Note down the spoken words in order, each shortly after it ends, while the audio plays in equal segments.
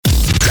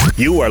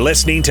You are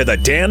listening to the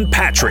Dan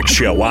Patrick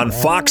Show on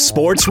Fox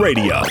Sports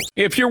Radio.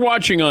 If you're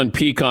watching on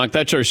Peacock,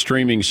 that's our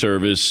streaming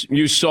service,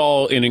 you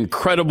saw an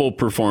incredible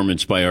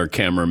performance by our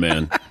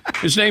cameraman.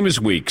 His name is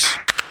Weeks.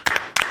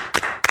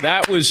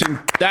 That was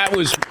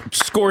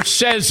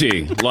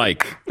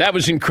Scorsese-like. That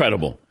was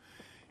incredible.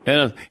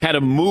 And had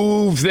a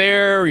move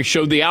there. He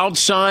showed the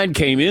outside,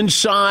 came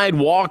inside,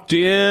 walked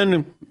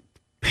in,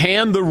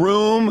 panned the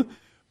room.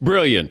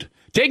 Brilliant.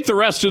 Take the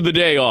rest of the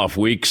day off,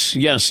 Weeks.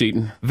 Yes,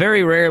 Eaton.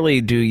 Very rarely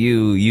do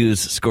you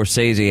use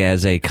Scorsese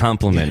as a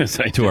compliment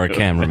to our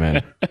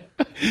cameraman.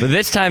 But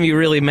this time you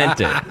really meant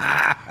it.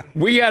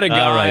 We had a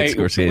guy.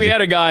 Scorsese. We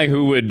had a guy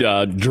who would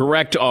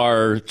direct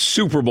our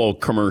Super Bowl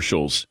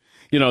commercials.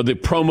 You know, the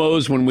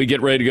promos when we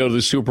get ready to go to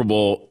the Super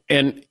Bowl,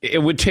 and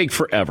it would take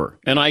forever.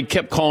 And I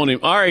kept calling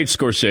him, all right,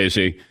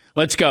 Scorsese,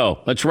 let's go.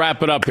 Let's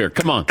wrap it up here.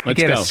 Come on, let's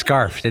go. He had a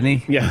scarf, didn't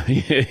he?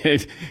 Yeah.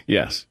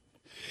 Yes.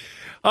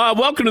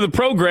 Welcome to the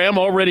program,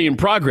 already in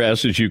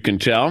progress, as you can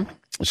tell.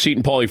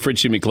 Seton, Paulie,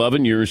 Fritzy,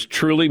 McLovin. Yours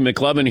truly,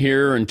 McLovin,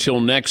 here until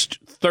next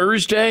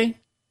Thursday.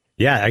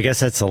 Yeah, I guess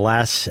that's the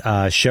last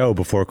show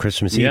before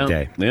Christmas Eve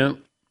Day. Yeah.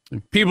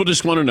 People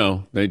just want to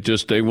know.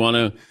 They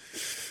want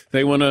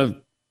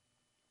to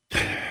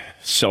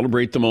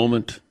celebrate the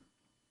moment,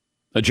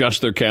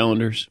 adjust their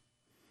calendars,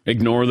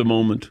 ignore the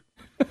moment.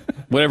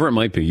 Whatever it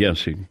might be,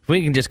 yes.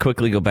 We can just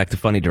quickly go back to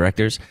funny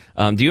directors.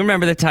 Do you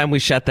remember the time we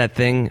shot that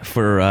thing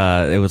for,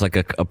 it was like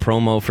a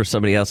promo for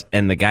somebody else,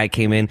 and the guy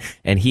came in,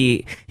 and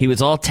he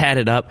was all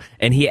tatted up,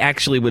 and he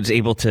actually was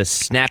able to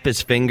snap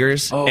his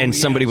fingers, and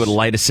somebody would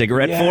light a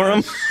cigarette for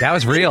him? That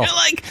was real.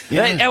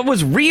 That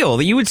was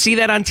real. You would see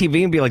that on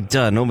TV and be like,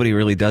 duh, nobody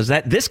really does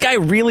that. This guy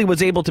really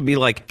was able to be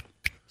like,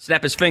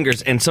 snap his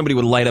fingers, and somebody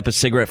would light up a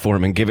cigarette for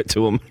him and give it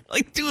to him.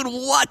 Like, dude,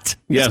 what?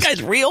 Yes. This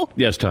guy's real?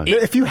 Yes, Tom.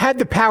 If you had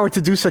the power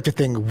to do such a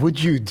thing,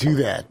 would you do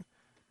that?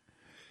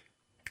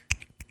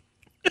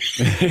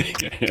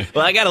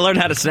 Well, I got to learn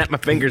how to snap my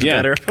fingers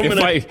better.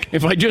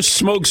 If I just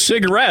smoked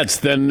cigarettes,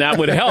 then that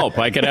would help.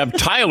 I could have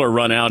Tyler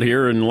run out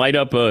here and light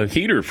up a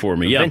heater for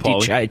me. Yeah,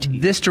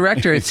 Paulie. This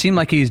director, it seemed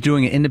like he was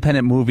doing an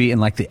independent movie in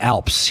like the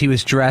Alps. He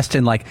was dressed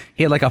in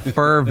he had like a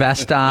fur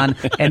vest on,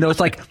 and those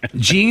like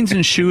jeans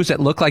and shoes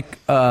that look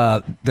like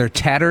they're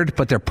tattered,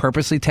 but they're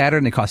purposely tattered,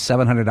 and they cost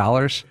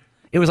 $700.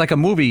 It was like a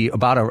movie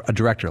about a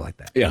director like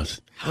that.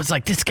 Yes. I was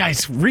like, this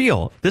guy's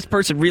real. This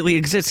person really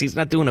exists. He's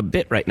not doing a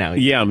bit right now.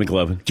 Yeah,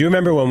 McLovin. Do you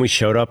remember when we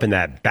showed up in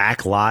that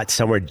back lot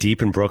somewhere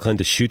deep in Brooklyn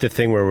to shoot the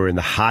thing where we were in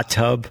the hot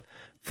tub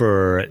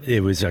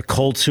it was a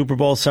cold Super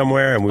Bowl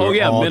somewhere, and we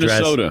were all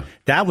Minnesota. dressed?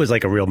 That was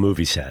like a real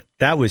movie set.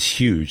 That was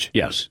huge.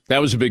 Yes, that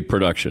was a big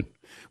production.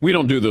 We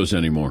don't do those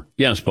anymore.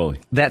 Yes, Paulie.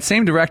 That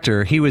same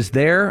director, he was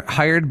there,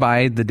 hired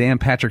by the Dan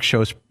Patrick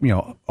Show's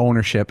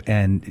ownership,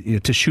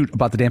 and to shoot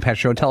about the Dan Patrick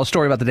Show and tell a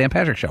story about the Dan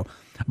Patrick Show.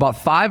 About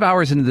 5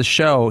 hours into the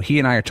show, he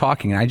and I are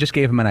talking, and I just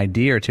gave him an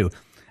idea or two.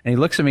 And he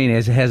looks at me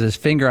and has his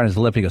finger on his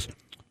lip. He goes,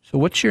 "So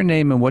what's your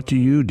name and what do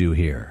you do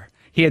here?"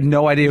 He had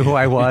no idea who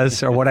I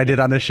was or what I did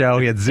on the show.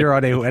 He had zero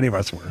idea who any of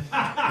us were.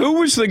 Who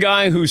was the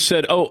guy who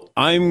said,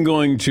 I'm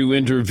going to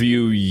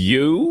interview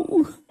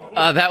you?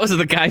 That was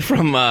the guy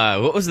from,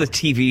 what was the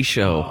TV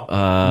show?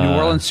 New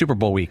Orleans Super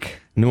Bowl week.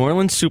 New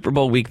Orleans Super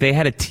Bowl week. They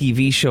had a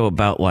TV show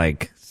about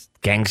like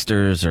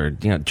gangsters or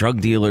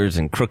drug dealers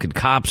and crooked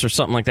cops or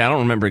something like that. I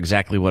don't remember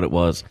exactly what it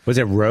was. Was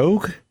it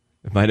Rogue?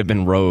 It might have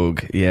been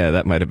Rogue. Yeah,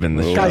 that might have been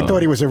the show. Guy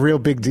thought he was a real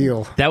big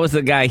deal. That was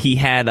the guy. He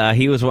had.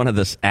 He was one of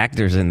the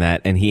actors in that,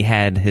 and he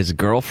had his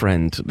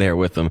girlfriend there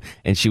with him,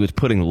 and she was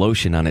putting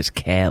lotion on his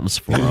calves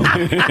for him.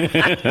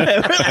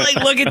 Like,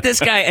 look at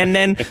this guy. And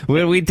then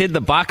when we did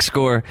the box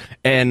score,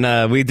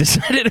 and we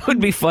decided it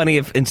would be funny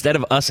if instead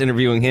of us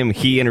interviewing him,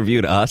 he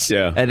interviewed us.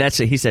 Yeah, and that's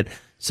it. He said,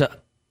 "So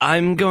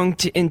I'm going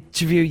to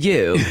interview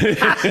you."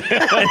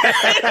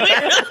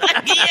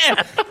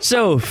 Yeah.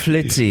 So,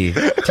 Flitzy,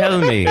 tell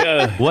me,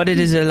 what it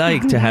is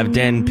like to have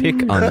Dan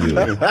pick on you?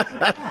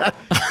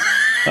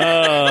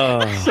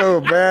 So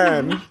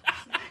bad.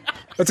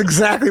 That's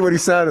exactly what he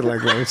sounded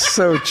like. It was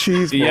so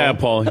cheeseball. Yeah,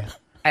 Paul.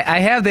 I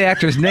have the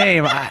actor's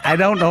name. I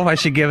don't know if I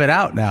should give it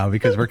out now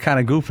because we're kind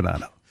of goofing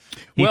on him.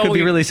 He could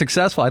be really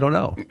successful. I don't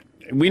know.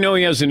 We know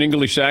he has an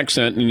English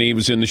accent, and he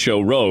was in the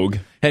show Rogue.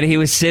 And he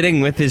was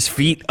sitting with his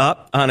feet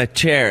up on a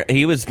chair.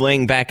 He was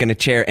laying back in a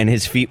chair, and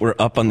his feet were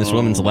up on this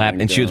woman's lap,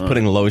 and she was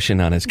putting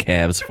lotion on his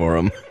calves for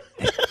him.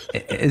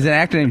 Is an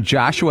actor named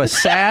Joshua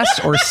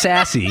Sass or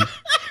Sassy?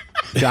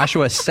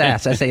 Joshua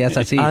Sass,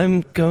 S-A-S-S-E.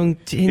 I'm going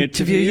to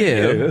interview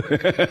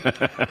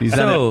you.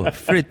 So,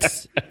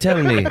 Fritz,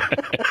 tell me,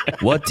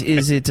 what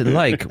is it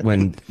like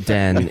when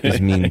Dan is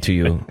mean to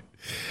you?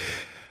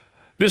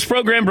 This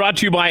program brought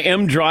to you by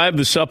M-Drive,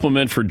 the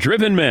supplement for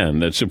driven men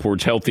that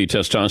supports healthy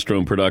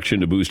testosterone production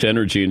to boost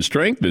energy and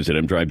strength. Visit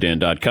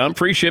mdrivedan.com.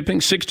 Free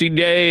shipping,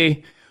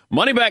 60-day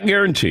money-back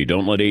guarantee.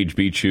 Don't let age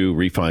beat you.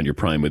 Refine your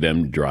prime with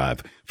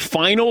M-Drive.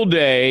 Final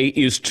day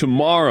is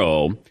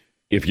tomorrow.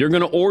 If you're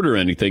going to order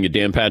anything at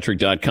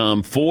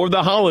danpatrick.com for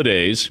the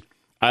holidays,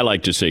 I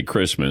like to say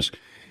Christmas,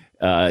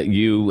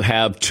 You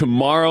have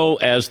tomorrow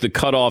as the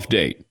cutoff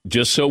date.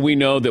 Just so we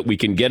know that we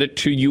can get it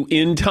to you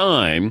in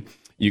time,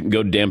 you can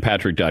go to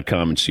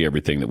danpatrick.com and see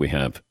everything that we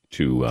have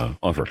to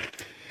offer.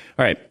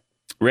 All right.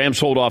 Rams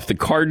hold off the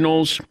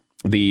Cardinals.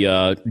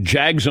 The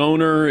Jags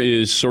owner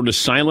is sort of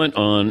silent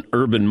on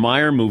Urban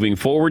Meyer moving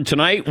forward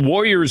tonight.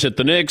 Warriors at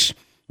the Knicks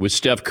with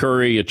Steph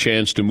Curry, a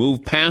chance to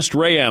move past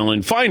Ray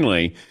Allen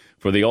finally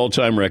for the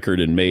all-time record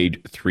in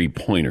made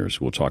three-pointers.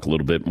 We'll talk a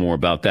little bit more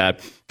about that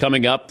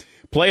coming up.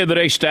 Play of the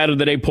day, stat of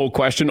the day, poll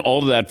question,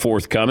 all of that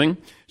forthcoming.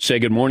 Say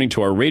good morning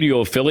to our radio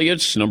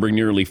affiliates, numbering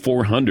nearly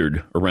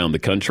 400 around the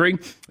country.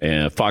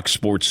 Fox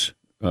Sports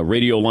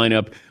radio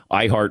lineup,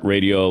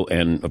 iHeartRadio,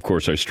 and, of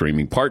course, our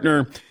streaming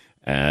partner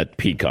at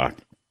Peacock.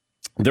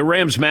 The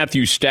Rams'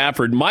 Matthew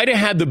Stafford might have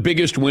had the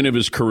biggest win of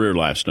his career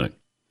last night,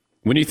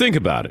 when you think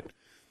about it.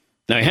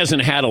 Now, he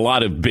hasn't had a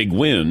lot of big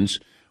wins,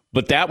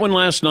 but that one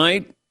last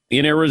night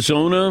in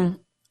Arizona,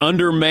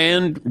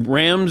 undermanned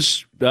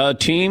Rams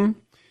team,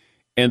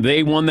 and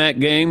they won that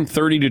game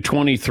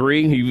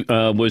 30-23. He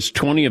was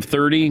 20 of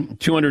 30,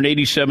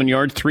 287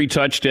 yards, 3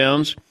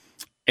 touchdowns,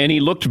 and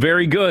he looked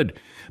very good.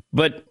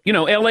 But, you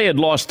know, L.A. had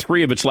lost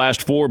 3 of its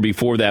last 4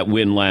 before that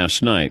win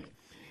last night.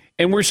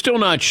 And we're still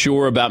not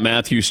sure about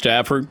Matthew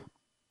Stafford.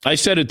 I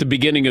said at the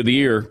beginning of the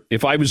year,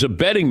 if I was a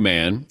betting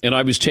man and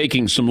I was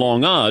taking some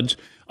long odds,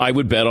 I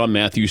would bet on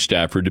Matthew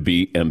Stafford to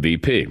be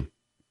MVP.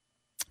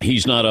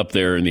 He's not up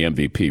there in the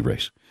MVP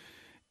race.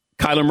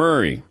 Kyler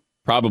Murray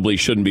probably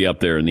shouldn't be up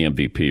there in the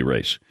MVP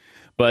race.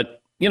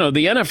 But, you know,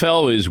 the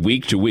NFL is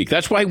week to week.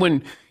 That's why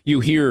when you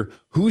hear,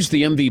 who's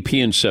the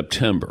MVP in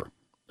September?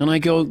 And I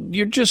go,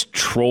 you're just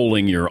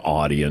trolling your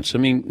audience. I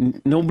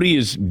mean, nobody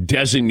is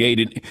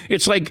designated.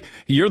 It's like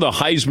you're the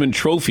Heisman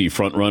Trophy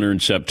frontrunner in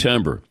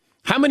September.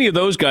 How many of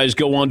those guys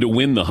go on to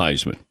win the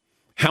Heisman?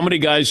 How many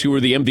guys who are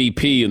the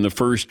MVP in the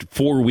first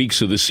 4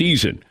 weeks of the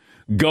season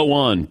go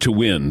on to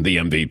win the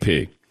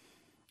MVP?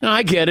 Now,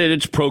 I get it.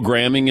 It's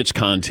programming. It's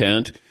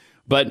content.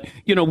 But,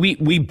 you know,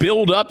 we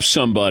build up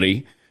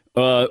somebody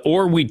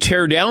or we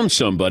tear down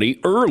somebody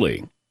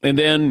early. And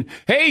then,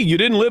 hey, you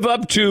didn't live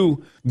up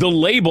to the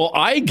label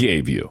I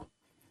gave you.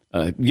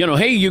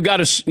 Hey, you got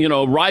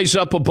to, rise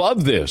up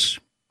above this.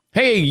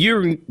 Hey,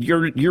 you're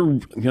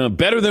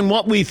better than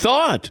what we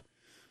thought.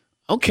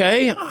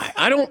 Okay,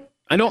 I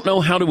don't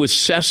know how to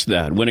assess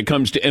that when it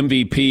comes to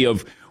MVP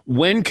of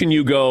when can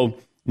you go,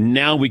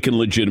 now we can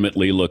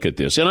legitimately look at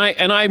this. And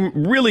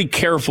I'm really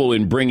careful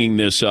in bringing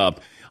this up.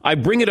 I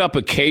bring it up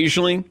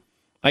occasionally.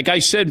 Like I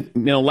said,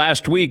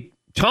 last week,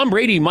 Tom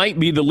Brady might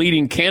be the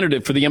leading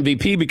candidate for the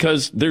MVP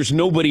because there's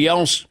nobody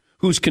else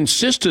who's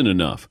consistent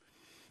enough.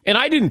 And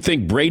I didn't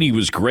think Brady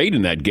was great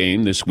in that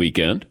game this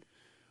weekend.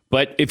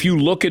 But if you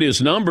look at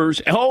his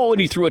numbers, and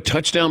he threw a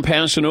touchdown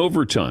pass in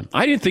overtime.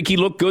 I didn't think he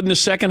looked good in the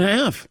second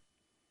half.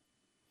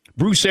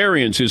 Bruce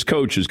Arians, his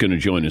coach, is going to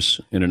join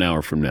us in an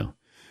hour from now.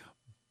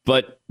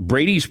 But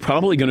Brady's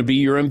probably going to be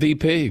your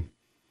MVP.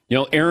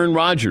 Aaron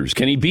Rodgers,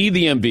 can he be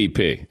the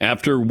MVP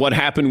after what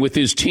happened with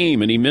his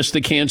team and he missed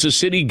the Kansas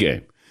City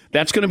game?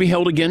 That's going to be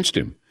held against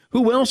him.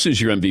 Who else is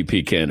your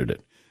MVP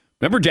candidate?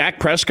 Remember Dak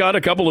Prescott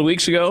a couple of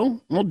weeks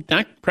ago? Well,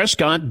 Dak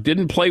Prescott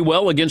didn't play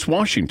well against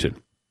Washington.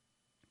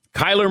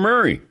 Kyler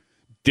Murray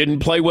didn't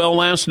play well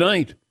last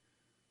night.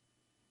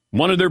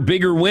 One of their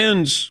bigger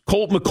wins,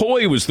 Colt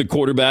McCoy was the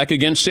quarterback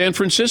against San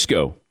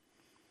Francisco.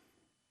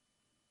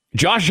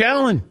 Josh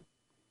Allen,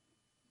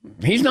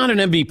 he's not an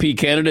MVP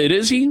candidate,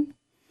 is he?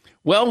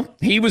 Well,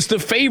 he was the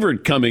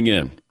favorite coming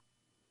in.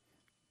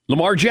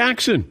 Lamar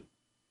Jackson.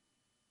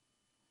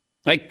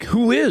 Like,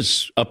 who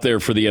is up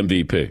there for the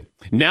MVP?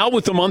 Now,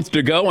 with a month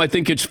to go, I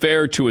think it's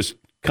fair to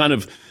kind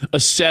of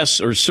assess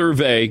or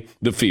survey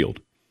the field.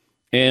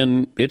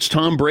 And it's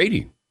Tom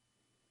Brady.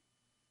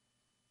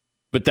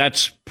 But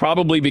that's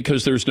probably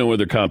because there's no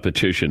other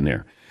competition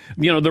there.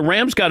 The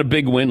Rams got a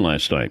big win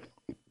last night.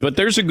 But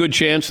there's a good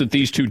chance that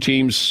these two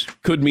teams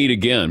could meet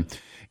again.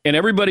 And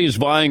everybody is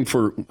vying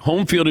for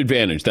home field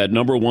advantage, that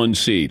number 1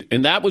 seed.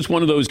 And that was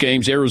one of those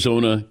games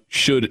Arizona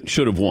should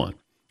have won.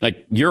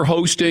 Like, you're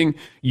hosting,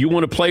 you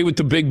want to play with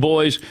the big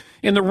boys.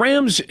 And the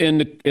Rams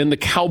and the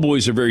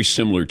Cowboys are very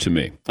similar to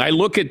me. I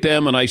look at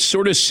them and I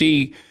sort of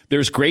see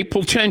there's great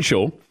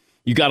potential.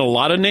 You got a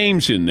lot of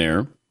names in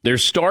there.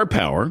 There's star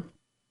power.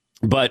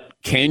 But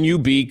can you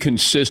be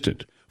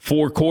consistent?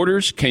 4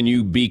 quarters, can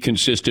you be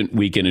consistent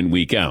week in and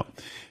week out?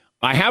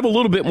 I have a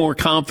little bit more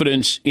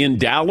confidence in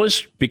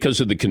Dallas because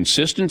of the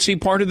consistency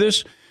part of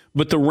this.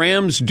 But the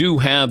Rams do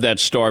have that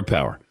star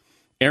power.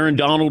 Aaron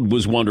Donald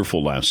was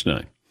wonderful last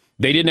night.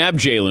 They didn't have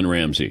Jalen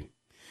Ramsey.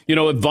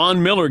 If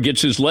Von Miller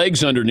gets his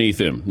legs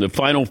underneath him the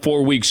final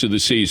 4 weeks of the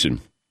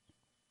season,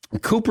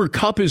 Cooper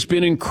Kupp has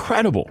been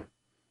incredible.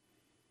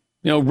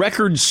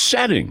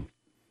 Record-setting.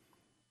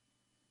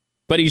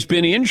 But he's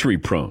been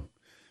injury-prone.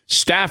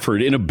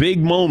 Stafford, in a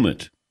big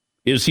moment,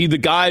 is he the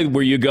guy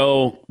where you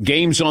go,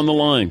 game's on the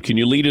line, can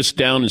you lead us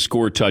down and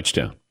score a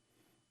touchdown?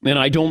 And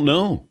I don't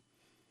know.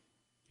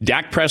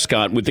 Dak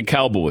Prescott with the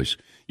Cowboys,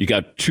 you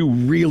got 2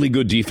 really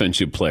good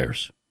defensive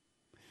players.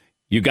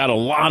 You got a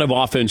lot of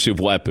offensive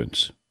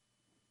weapons.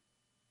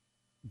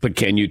 But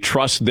can you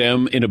trust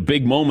them in a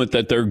big moment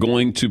that they're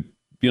going to,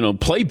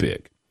 play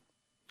big?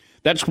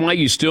 That's why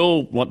you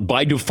still,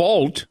 by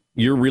default,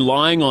 you're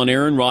relying on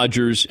Aaron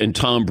Rodgers and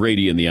Tom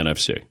Brady in the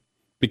NFC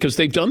because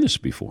they've done this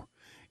before.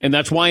 And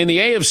that's why in the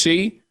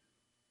AFC,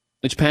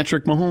 it's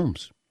Patrick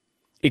Mahomes.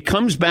 It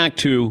comes back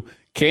to,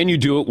 can you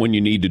do it when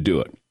you need to do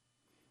it?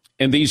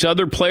 And these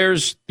other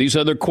players, these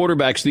other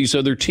quarterbacks, these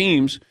other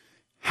teams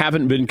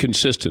haven't been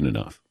consistent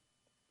enough.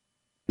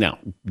 Now,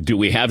 do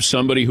we have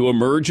somebody who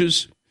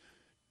emerges?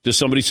 Does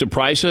somebody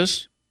surprise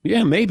us?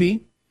 Yeah,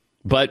 maybe.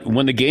 But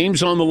when the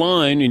game's on the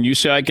line and you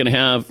say I can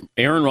have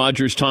Aaron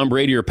Rodgers, Tom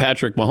Brady, or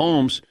Patrick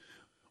Mahomes,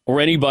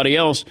 or anybody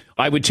else,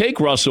 I would take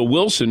Russell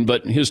Wilson,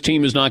 but his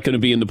team is not going to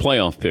be in the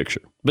playoff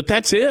picture. But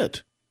that's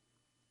it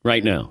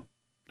right now.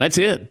 That's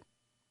it.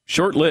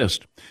 Short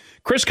list.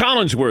 Cris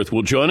Collinsworth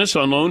will join us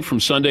on loan from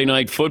Sunday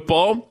Night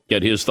Football,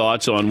 get his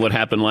thoughts on what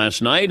happened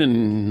last night,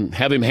 and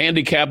have him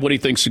handicap what he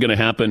thinks is going to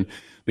happen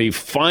the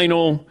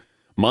final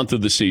month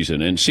of the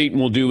season. And Seton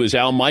will do his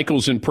Al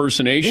Michaels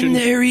impersonation. And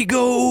there he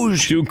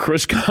goes. Do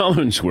Cris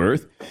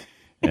Collinsworth.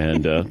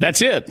 And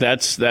that's it.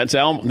 That's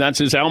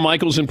his Al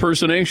Michaels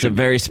impersonation. It's a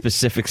very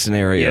specific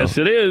scenario. Yes,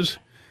 it is.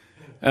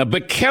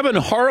 But Kevin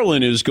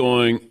Harlan is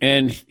going,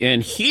 and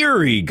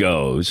here he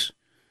goes.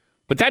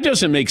 But that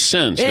doesn't make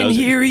sense, and does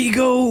here he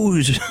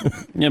goes.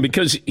 Yeah,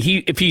 because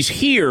if he's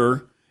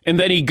here and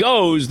then he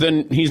goes,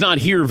 then he's not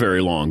here very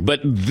long.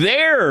 But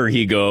there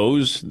he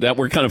goes, that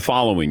we're kind of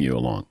following you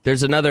along.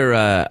 There's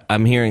another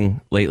I'm hearing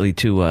lately,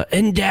 too,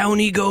 and down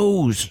he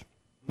goes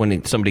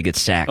when somebody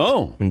gets sacked.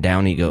 Oh. And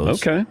down he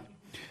goes. Okay.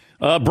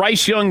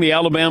 Bryce Young, the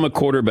Alabama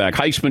quarterback,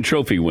 Heisman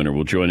Trophy winner,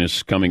 will join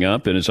us coming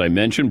up. And as I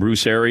mentioned,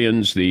 Bruce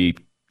Arians, the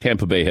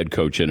Tampa Bay head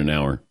coach, in an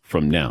hour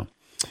from now.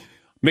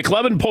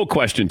 McLevin poll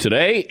question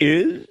today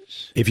is...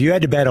 If you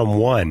had to bet on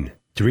one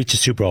to reach the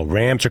Super Bowl,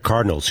 Rams or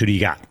Cardinals, who do you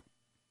got?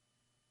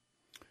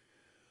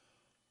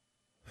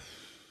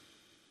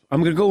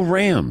 I'm going to go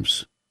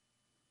Rams.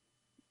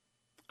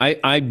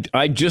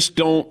 I just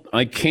don't...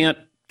 I can't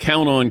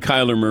count on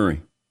Kyler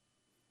Murray.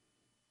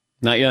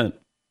 Not yet.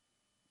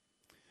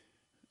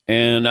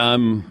 And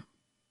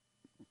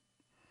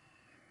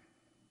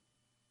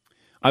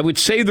I would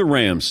say the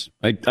Rams.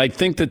 I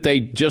think that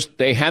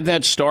they have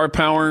that star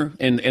power,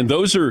 and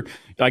those are,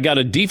 I got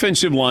a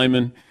defensive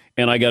lineman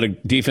and I got a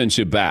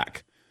defensive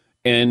back,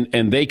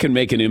 and they can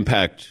make an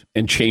impact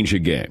and change a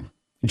game.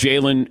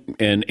 Jalen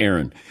and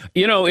Aaron.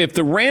 If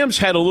the Rams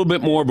had a little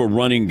bit more of a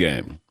running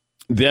game,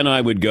 then I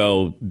would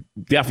go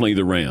definitely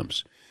the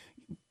Rams.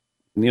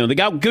 They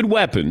got good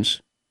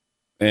weapons,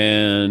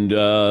 and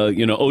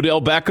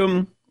Odell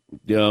Beckham,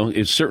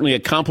 is certainly a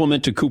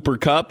compliment to Cooper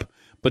Kupp.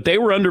 But they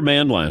were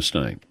undermanned last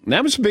night. And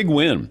that was a big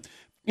win.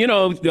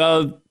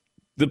 The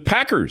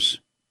Packers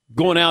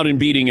going out and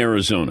beating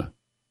Arizona.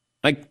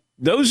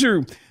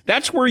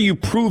 That's where you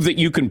prove that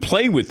you can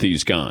play with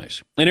these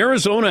guys. And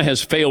Arizona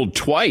has failed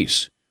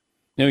twice.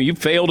 You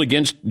failed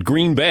against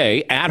Green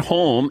Bay at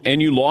home,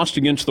 and you lost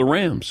against the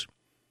Rams.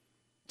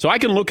 So I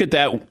can look at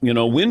that,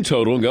 win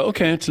total and go,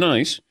 okay, it's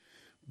nice.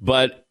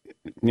 But,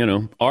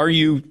 are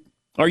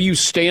you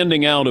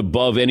standing out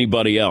above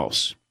anybody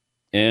else?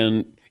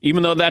 And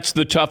even though that's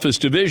the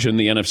toughest division,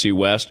 the NFC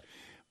West,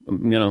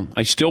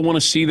 I still want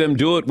to see them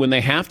do it when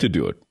they have to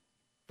do it.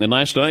 And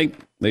last night,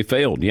 they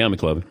failed. Yeah,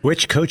 McLevin.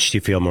 Which coach do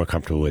you feel more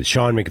comfortable with,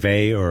 Sean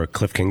McVay or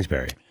Cliff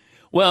Kingsbury?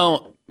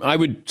 Well, I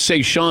would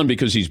say Sean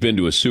because he's been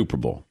to a Super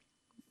Bowl.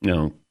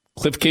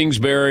 Cliff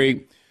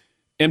Kingsbury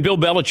and Bill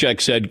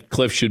Belichick said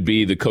Cliff should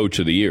be the coach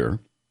of the year.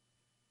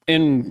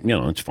 And,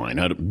 it's fine.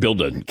 Bill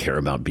doesn't care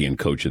about being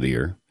coach of the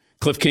year.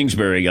 Cliff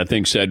Kingsbury, I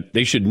think, said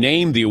they should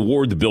name the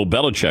award the Bill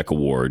Belichick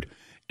Award.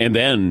 And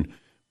then,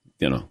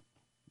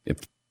 if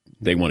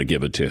they want to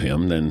give it to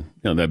him, then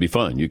that'd be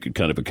fun. You could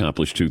kind of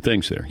accomplish two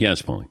things there.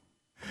 Yes, Paulie.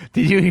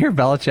 Did you hear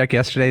Belichick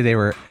yesterday? They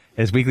were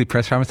his weekly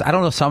press conference. I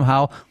don't know,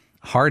 somehow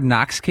Hard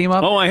Knocks came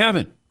up. Oh, I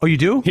haven't. Oh, you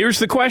do? Here's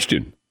the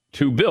question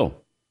to Bill.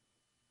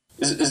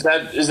 Is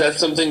that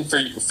something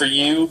for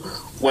you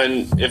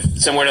when, if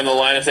somewhere down the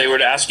line, if they were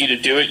to ask you to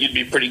do it, you'd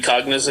be pretty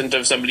cognizant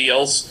of somebody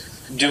else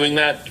doing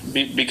that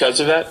because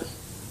of that?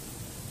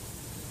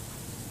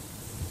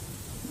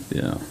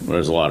 Yeah,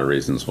 there's a lot of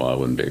reasons why I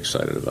wouldn't be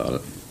excited about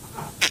it.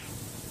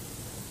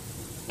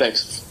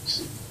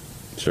 Thanks.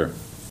 Sure.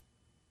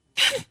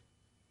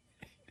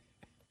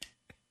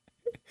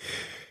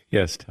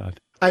 Yes,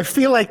 Todd. I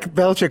feel like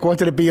Belichick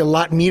wanted to be a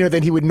lot meaner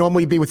than he would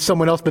normally be with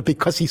someone else, but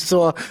because he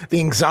saw the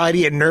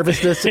anxiety and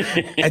nervousness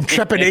and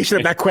trepidation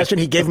of that question,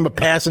 he gave him a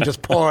pass and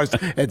just paused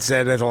and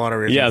said, there's a lot of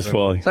reasons. Yes,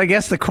 Paulie. So I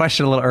guess the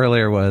question a little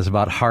earlier was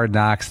about Hard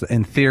Knocks,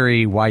 in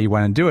theory, why you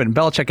want to do it. And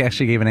Belichick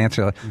actually gave an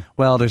answer like,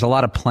 well, there's a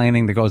lot of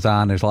planning that goes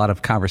on. There's a lot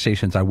of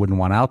conversations I wouldn't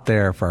want out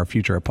there for our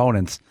future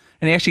opponents.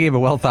 And he actually gave a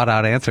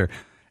well-thought-out answer.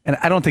 And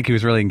I don't think he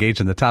was really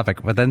engaged in the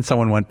topic, but then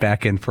someone went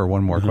back in for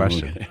one more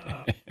question.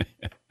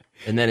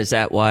 And then is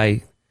that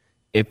why,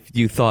 if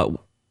you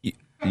thought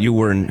you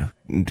were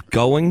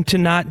going to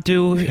not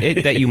do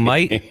it, that you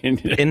might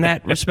in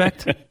that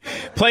respect?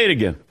 Play it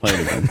again.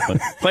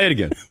 Play it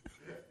again.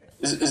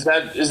 Is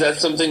that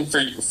something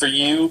for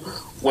you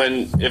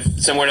when if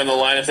somewhere down the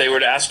line, if they were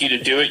to ask you to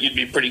do it, you'd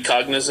be pretty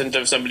cognizant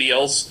of somebody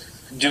else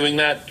doing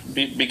that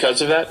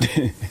because of that?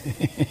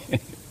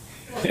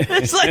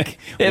 It's like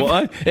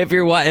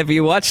if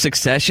you watch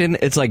Succession,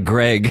 it's like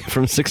Greg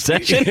from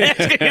Succession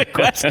asking a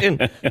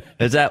question.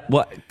 Is that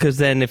what? Because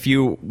then, if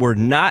you were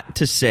not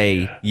to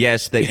say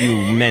yes, that you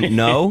meant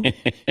no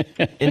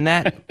in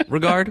that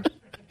regard.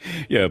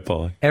 Yeah,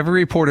 Paul. Every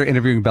reporter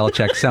interviewing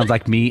Belichick sounds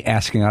like me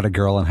asking out a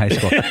girl in high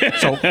school.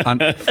 So on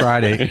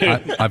Friday,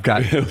 I've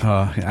got.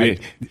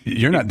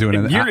 You're not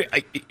doing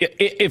it.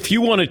 If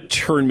you want to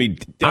turn me,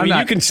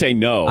 you can say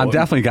no. I've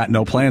definitely got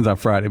no plans on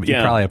Friday, but you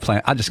Yeah. probably have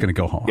plans. I'm just going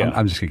to go home. Yeah.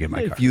 I'm just going to get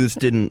my car. If you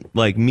didn't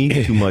like me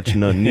too much,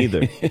 none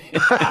neither.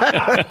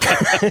 I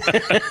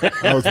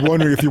was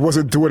wondering if he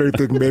wasn't doing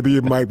anything, maybe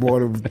you might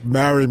want to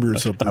marry me or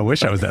something. I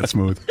wish I was that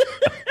smooth.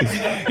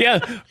 Yeah,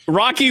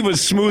 Rocky was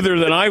smoother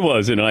than I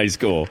was in high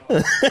school.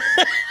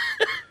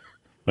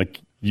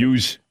 Like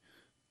use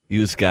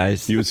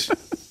guys.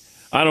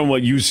 I don't know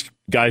what use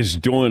guys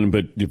doing,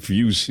 but if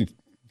use,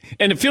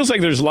 and it feels like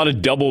there's a lot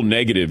of double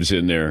negatives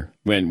in there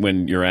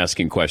when you're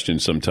asking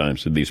questions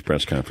sometimes at these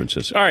press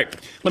conferences. All right,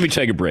 let me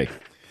take a break.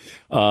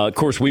 Of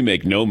course, we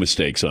make no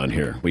mistakes on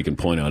here. We can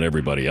point out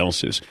everybody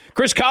else's.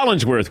 Cris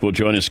Collinsworth will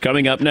join us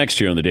coming up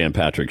next year on the Dan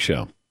Patrick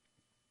Show.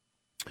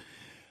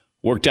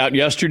 Worked out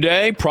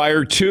yesterday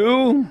prior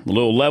to a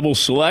little Level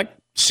Select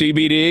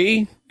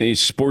CBD, these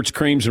sports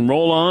creams and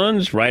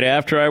roll-ons right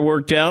after I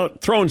worked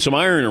out. Throwing some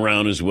iron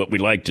around is what we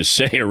like to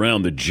say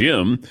around the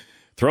gym.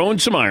 Throwing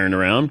some iron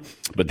around.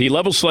 But the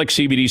Level Select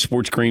CBD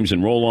sports creams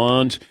and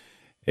roll-ons,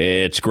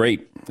 it's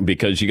great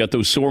because you got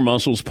those sore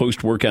muscles,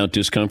 post-workout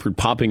discomfort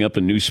popping up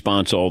in new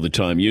spots all the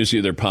time.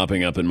 Usually they're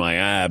popping up in my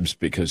abs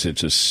because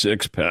it's a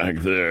six-pack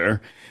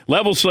there.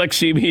 Level Select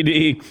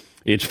CBD,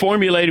 it's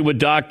formulated with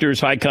doctors.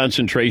 High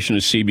concentration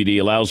of CBD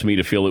allows me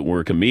to feel it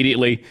work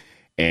immediately.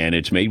 And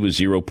it's made with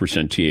 0%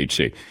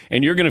 THC.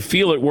 And you're going to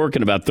feel it work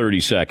in about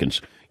 30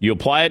 seconds. You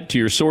apply it to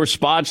your sore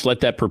spots.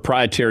 Let that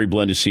proprietary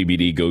blend of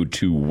CBD go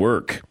to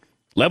work.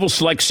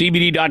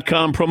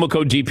 LevelSelectCBD.com, promo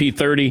code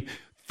DP30.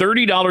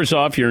 $30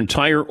 off your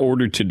entire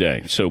order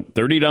today. So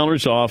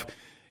 $30 off.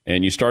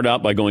 And you start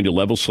out by going to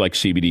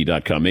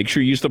LevelSelectCBD.com. Make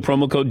sure you use the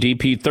promo code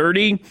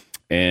DP30.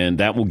 And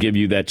that will give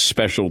you that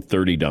special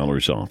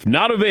 $30 off.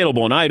 Not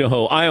available in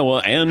Idaho, Iowa,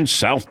 and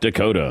South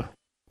Dakota.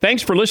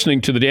 Thanks for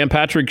listening to the Dan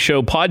Patrick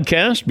Show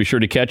podcast. Be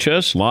sure to catch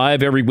us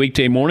live every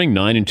weekday morning,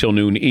 9 until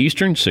noon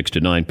Eastern, 6 to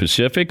 9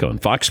 Pacific on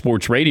Fox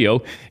Sports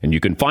Radio. And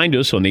you can find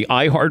us on the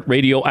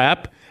iHeartRadio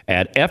app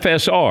at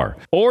FSR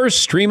or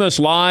stream us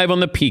live on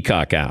the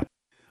Peacock app.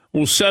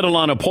 We'll settle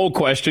on a poll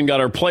question.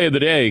 Got our play of the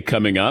day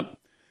coming up.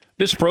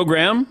 This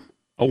program,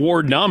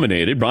 award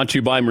nominated, brought to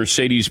you by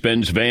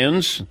Mercedes-Benz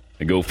Vans.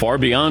 They go far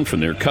beyond from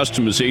their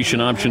customization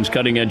options,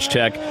 cutting-edge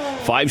tech,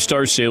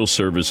 5-star sales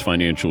service,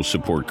 financial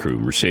support crew.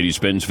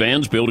 Mercedes-Benz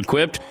Vans, built,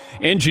 equipped,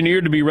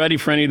 engineered to be ready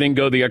for anything.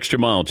 Go the extra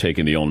mile,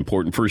 taking the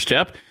all-important first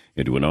step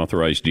into an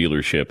authorized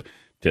dealership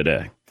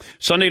today.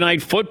 Sunday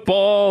Night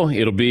Football,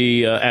 it'll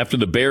be after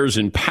the Bears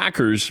and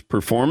Packers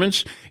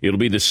performance. It'll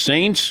be the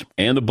Saints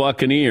and the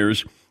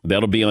Buccaneers.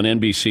 That'll be on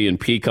NBC and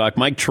Peacock.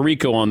 Mike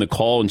Tirico on the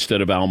call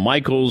instead of Al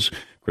Michaels.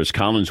 Cris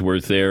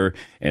Collinsworth there,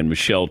 and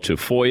Michelle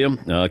Tafoya.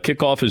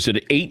 Kickoff is at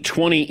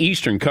 8:20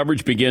 Eastern.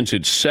 Coverage begins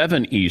at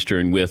 7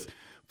 Eastern with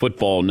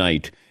Football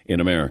Night in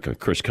America.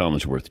 Cris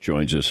Collinsworth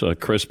joins us.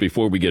 Cris,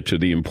 before we get to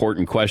the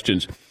important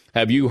questions,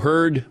 have you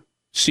heard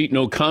Seton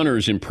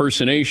O'Connor's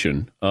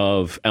impersonation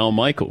of Al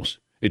Michaels?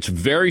 It's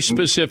very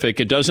specific.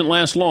 It doesn't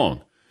last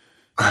long.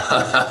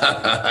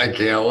 I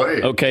can't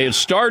wait. Okay, it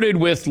started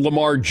with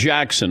Lamar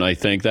Jackson, I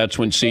think. That's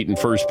when Seton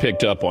first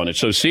picked up on it.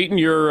 So, Seton,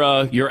 your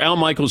Al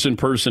Michaels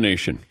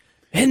impersonation.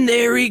 And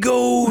there he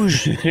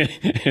goes.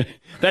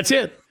 That's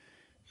it.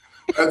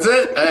 That's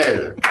it.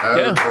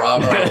 Hey,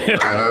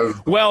 bravo.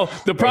 Well,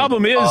 the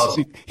problem is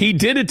he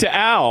did it to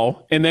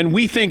Al, and then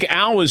we think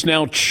Al is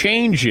now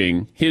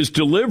changing his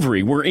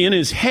delivery. We're in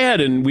his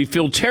head, and we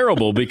feel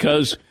terrible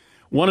because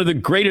one of the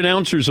great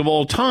announcers of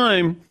all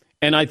time.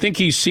 And I think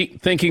he's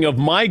thinking of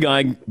my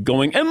guy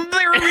going, and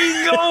there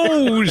he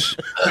goes.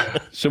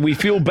 So we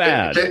feel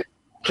bad.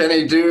 Can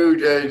he do?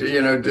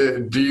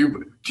 Do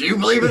you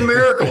believe in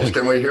miracles?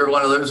 Can we hear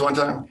one of those one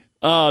time?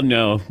 Oh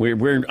no,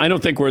 I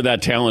don't think we're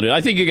that talented. I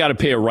think you got to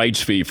pay a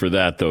rights fee for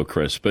that, though,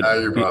 Cris. But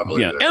you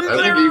probably do. And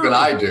I think even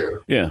I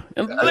do. Yeah,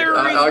 and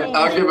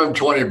I'll give him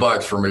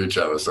 $20 from each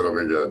of us. It'll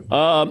be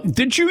good.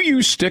 Did you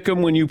use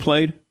Stickum when you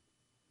played?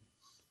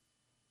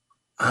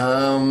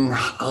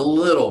 A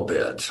little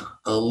bit.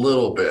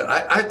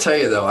 I tell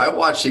you though, I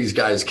watch these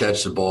guys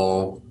catch the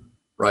ball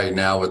right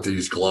now with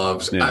these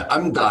gloves. Yeah.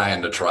 I'm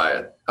dying to try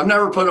it. I've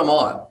never put them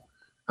on.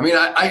 I mean,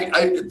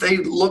 they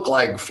look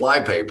like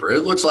flypaper.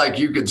 It looks like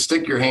you could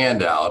stick your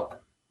hand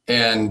out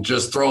and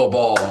just throw a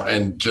ball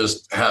and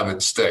just have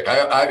it stick.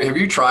 Have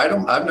you tried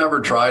them? I've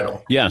never tried them.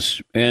 Yes,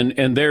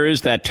 and there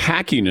is that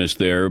tackiness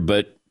there,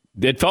 but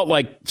it felt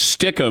like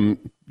Stickum.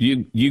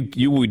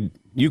 You would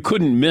You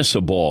couldn't miss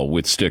a ball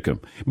with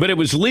Stickum. But it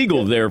was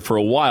legal there for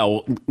a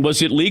while.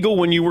 Was it legal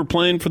when you were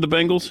playing for the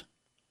Bengals?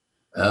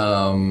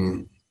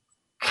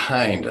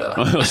 Kind of.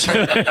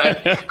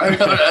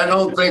 I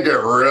don't think it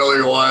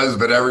really was,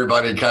 but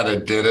everybody kind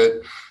of did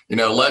it.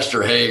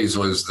 Lester Hayes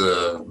was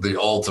the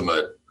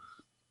ultimate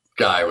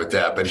guy with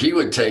that, but he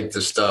would take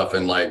the stuff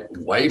and like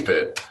wipe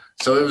it.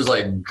 So it was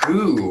like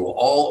goo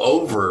all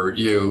over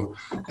you.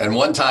 And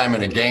one time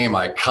in a game,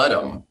 I cut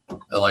him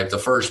like the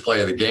first play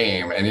of the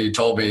game, and he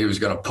told me he was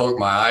going to poke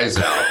my eyes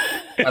out.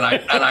 And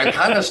I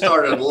kind of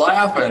started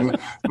laughing,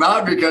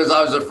 not because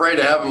I was afraid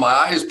of having my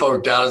eyes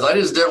poked out, as I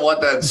just didn't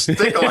want that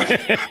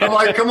stickum. I'm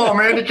like, come on,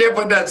 man, you can't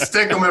put that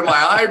stickum in my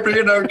eye,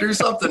 but do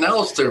something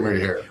else to me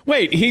here.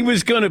 Wait, he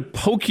was going to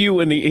poke you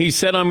he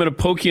said, I'm going to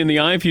poke you in the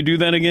eye if you do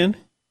that again?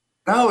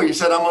 No, he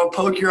said, I'm going to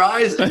poke your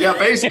eyes. Yeah,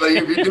 basically,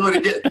 if you do it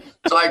again.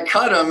 So I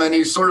cut him, and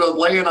he's sort of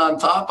laying on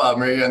top of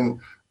me, and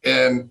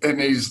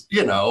he's,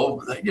 you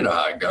know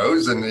how it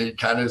goes. And he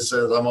kind of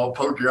says, I'm going to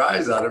poke your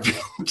eyes out if you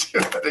do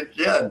it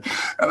again.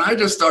 And I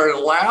just started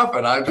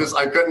laughing. I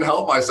couldn't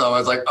help myself. I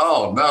was like,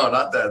 oh, no,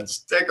 not that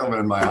stick them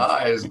in my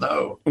eyes.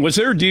 No. Was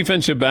there a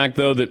defensive back,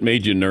 though, that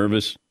made you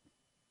nervous?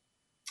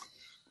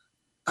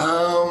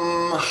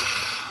 There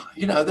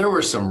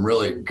were some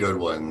really good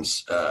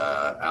ones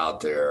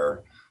out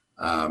there.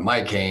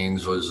 Mike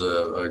Haynes was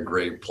a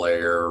great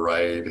player,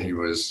 right? He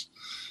was,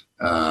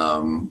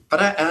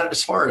 but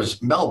as far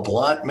as Mel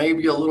Blount,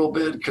 maybe a little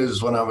bit,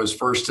 because when I was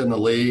first in the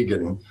league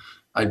and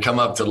I'd come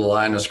up to the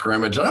line of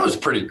scrimmage, and I was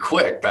pretty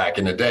quick back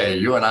in the day.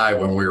 You and I,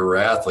 when we were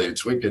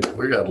athletes, we got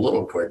a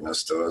little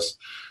quickness to us.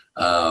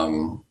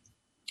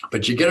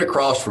 But you get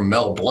across from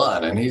Mel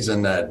Blount, and he's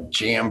in that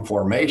jam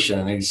formation,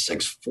 and he's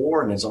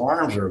 6'4", and his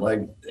arms are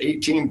like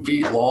 18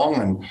 feet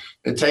long, and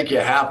it'd take you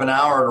half an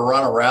hour to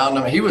run around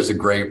him. He was a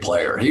great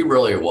player. He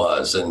really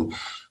was.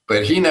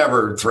 But he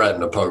never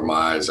threatened to poke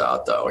my eyes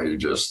out, though. He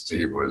just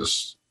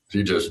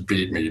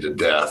beat me to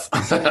death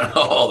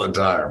all the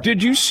time.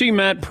 Did you see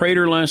Matt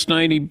Prater last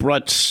night? He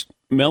brought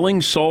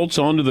smelling salts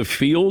onto the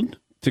field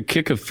to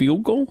kick a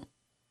field goal?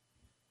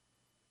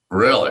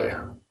 Really?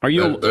 Are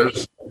you?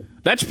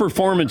 That's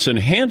performance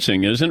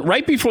enhancing, isn't it?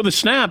 Right before the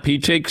snap, he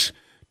takes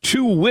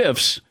 2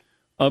 whiffs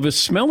of a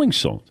smelling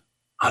salt.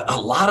 A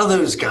lot of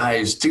those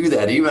guys do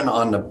that, even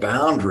on the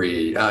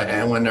boundary,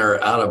 and when they're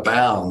out of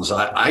bounds.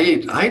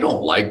 I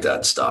don't like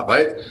that stuff.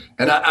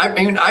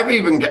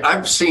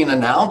 I've seen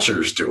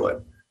announcers do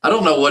it. I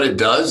don't know what it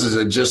does. Is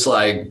it just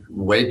like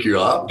wake you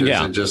up? Is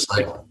it just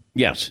like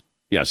yes?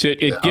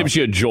 It gives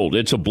you a jolt.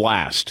 It's a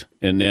blast,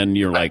 and then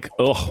you're like,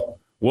 oh,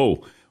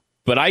 whoa.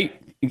 But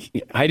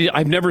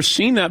I've never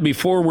seen that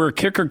before, where a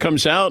kicker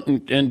comes out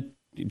and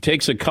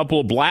takes a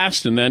couple of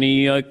blasts and then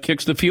he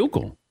kicks the field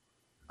goal.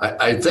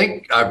 I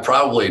think I've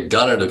probably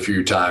done it a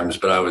few times,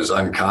 but I was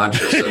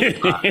unconscious at the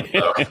time.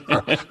 So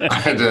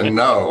I didn't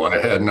know. I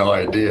had no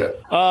idea.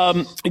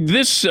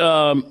 This,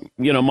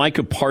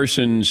 Micah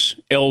Parsons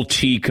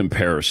LT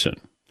comparison.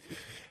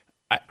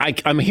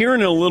 I'm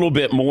hearing a little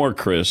bit more,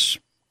 Chris,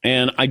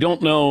 and I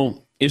don't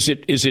know, is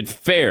it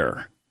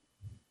fair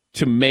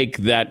to make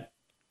that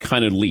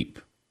kind of leap?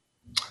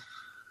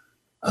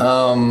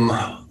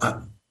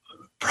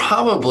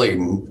 Probably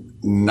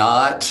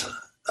not.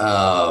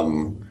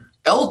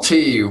 LT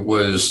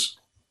was,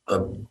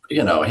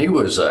 he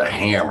was a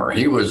hammer.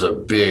 He was a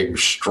big,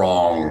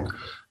 strong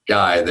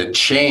guy that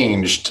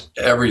changed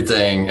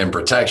everything in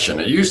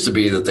protection. It used to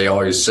be that they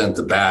always sent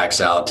the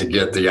backs out to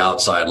get the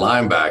outside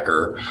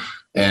linebacker,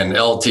 and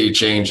LT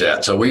changed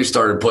that. So we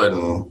started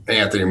putting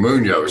Anthony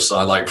Munoz.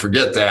 I like,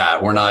 forget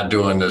that. We're not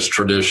doing this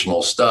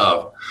traditional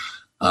stuff,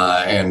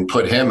 and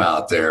put him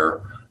out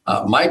there.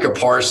 Micah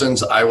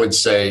Parsons, I would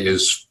say,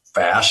 is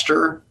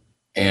faster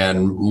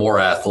and more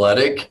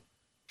athletic.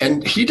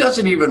 And he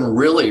doesn't even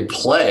really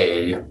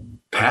play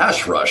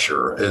pass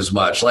rusher as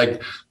much.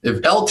 Like,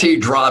 if LT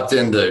dropped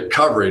into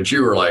coverage,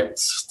 you were like,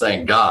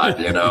 thank God,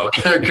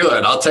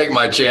 good. I'll take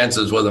my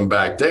chances with him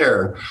back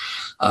there.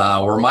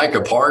 Where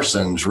Micah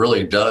Parsons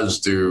really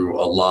does do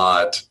a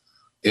lot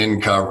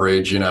in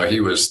coverage. He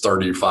was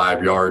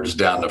 35 yards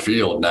down the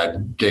field in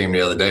that game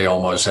the other day,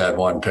 almost had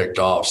one picked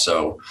off.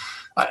 So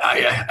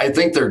I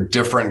think they're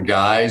different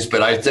guys,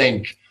 but I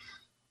think,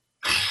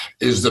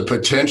 is the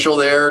potential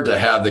there to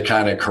have the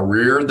kind of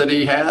career that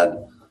he had?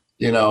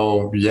 He's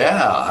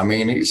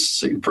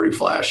pretty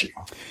flashy.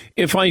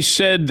 If I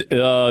said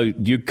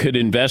you could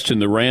invest in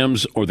the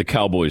Rams or the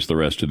Cowboys the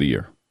rest of the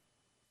year?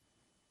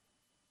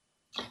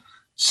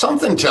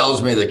 Something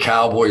tells me the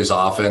Cowboys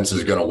offense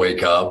is going to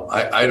wake up.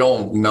 I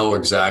don't know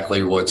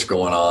exactly what's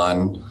going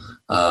on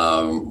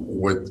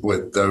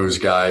with those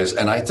guys.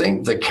 And I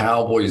think the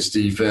Cowboys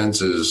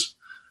defense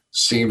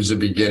seems to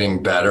be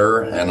getting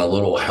better and a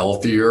little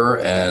healthier.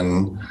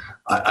 And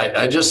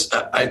I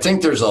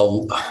think there's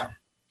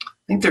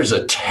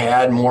a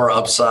tad more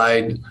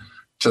upside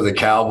to the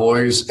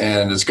Cowboys,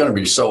 and it's going to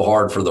be so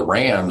hard for the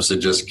Rams to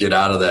just get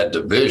out of that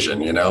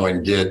division,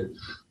 and get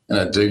in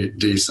a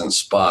decent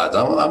spot.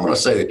 I'm going to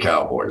say the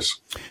Cowboys.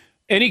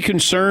 Any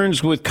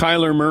concerns with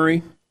Kyler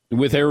Murray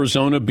with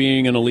Arizona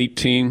being an elite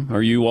team?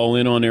 Are you all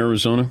in on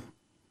Arizona?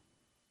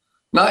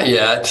 Not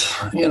yet.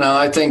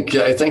 I think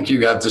you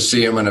got to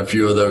see him in a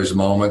few of those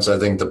moments. I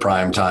think the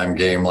primetime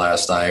game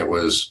last night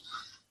was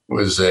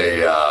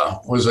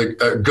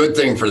a good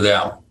thing for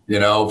them.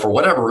 For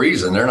whatever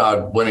reason, they're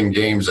not winning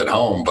games at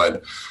home,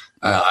 but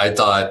I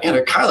thought,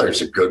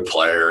 Kyler's a good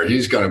player.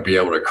 He's going to be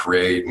able to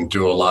create and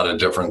do a lot of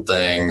different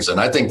things. And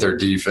I think their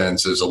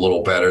defense is a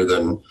little better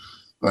than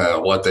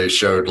what they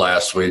showed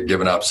last week,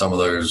 giving up some of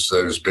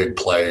those big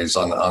plays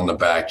on the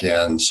back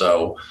end.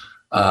 So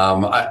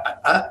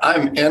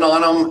I'm in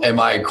on them. Am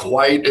I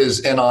quite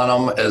as in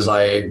on them as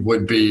I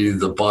would be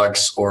the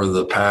Bucks or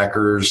the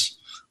Packers?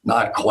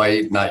 Not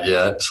quite, not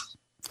yet.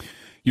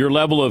 Your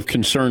level of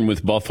concern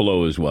with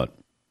Buffalo is what?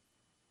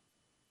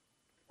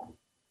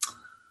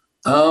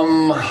 A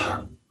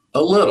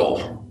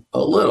little.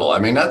 I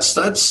mean, that's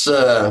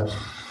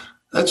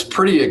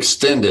pretty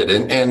extended.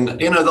 And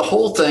the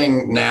whole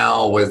thing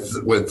now with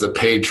the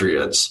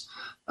Patriots,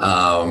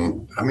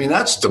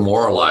 that's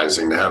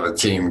demoralizing to have a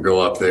team go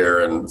up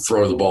there and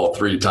throw the ball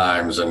 3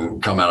 times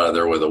and come out of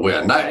there with a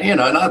win.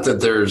 Not that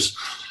there's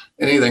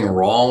anything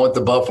wrong with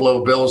the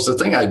Buffalo Bills. The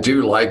thing I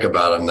do like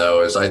about them,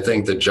 though, is I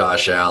think that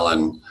Josh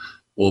Allen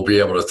will be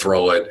able to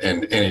throw it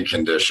in any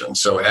condition.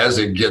 So as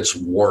it gets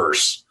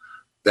worse,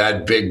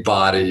 that big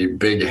body,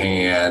 big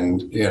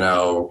hand,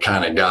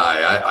 kind of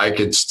guy, I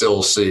could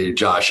still see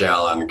Josh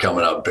Allen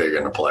coming up big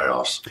in the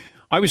playoffs.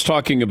 I was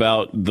talking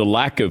about the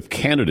lack of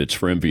candidates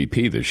for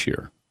MVP this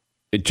year.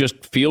 It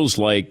just feels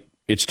like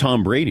it's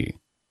Tom Brady,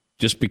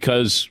 just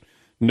because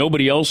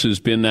nobody else has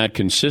been that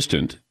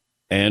consistent.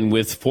 And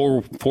with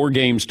four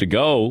games to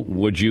go,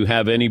 would you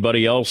have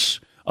anybody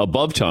else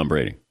above Tom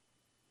Brady?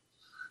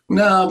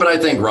 No, but I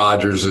think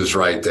Rodgers is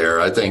right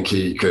there. I think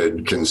he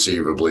could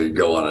conceivably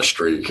go on a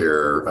streak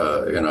here,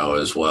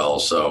 as well.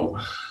 So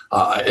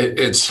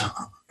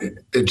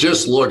it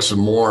just looks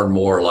more and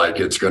more like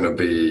it's going to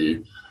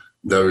be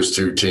those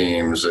two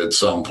teams at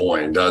some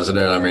point, doesn't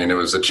it? I mean, it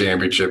was a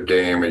championship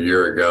game a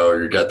year ago.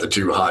 You got the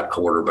 2 hot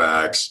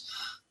quarterbacks.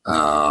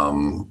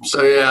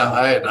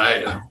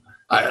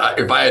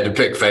 If I had to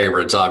pick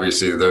favorites,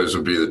 obviously those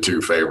would be the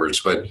 2 favorites.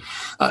 But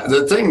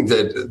the thing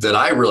that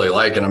I really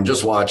like, and I'm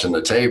just watching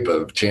the tape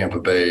of Tampa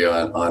Bay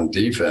on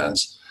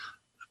defense,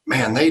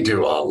 man, they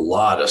do a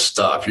lot of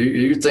stuff.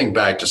 You think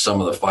back to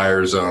some of the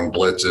fire zone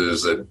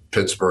blitzes that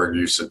Pittsburgh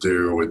used to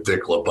do with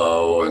Dick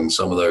LeBeau and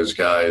some of those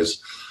guys.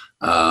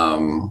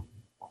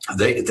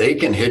 They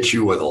can hit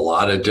you with a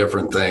lot of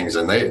different things,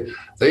 and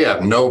they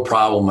have no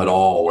problem at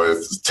all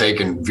with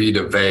taking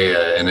Vita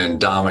Vea and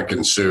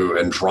Ndamukong Suh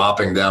and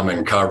dropping them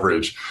in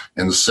coverage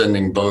and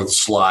sending both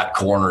slot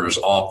corners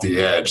off the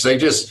edge.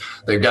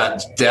 They've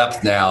got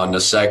depth now in the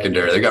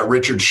secondary. They got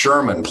Richard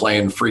Sherman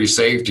playing free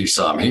safety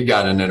some. He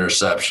got an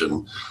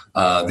interception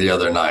the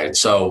other night.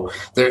 So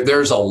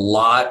there's a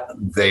lot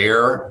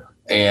there.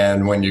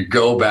 And when you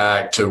go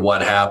back to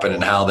what happened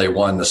and how they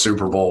won the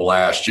Super Bowl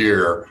last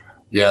year,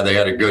 yeah, they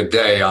had a good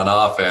day on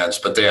offense,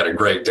 but they had a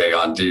great day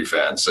on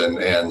defense.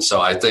 And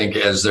so I think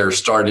as they're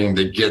starting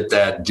to get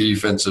that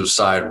defensive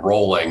side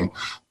rolling,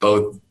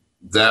 both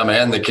them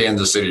and the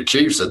Kansas City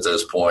Chiefs at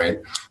this point,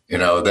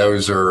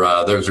 those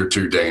are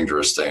 2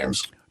 dangerous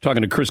teams.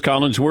 Talking to Cris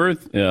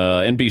Collinsworth,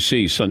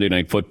 NBC Sunday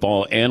Night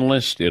Football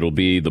analyst. It'll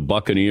be the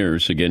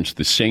Buccaneers against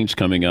the Saints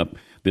coming up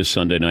this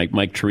Sunday night.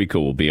 Mike Tirico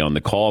will be on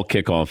the call.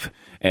 Kickoff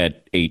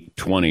at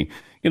 8:20.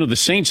 The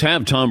Saints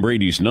have Tom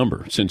Brady's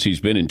number since he's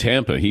been in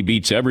Tampa. He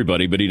beats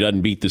everybody, but he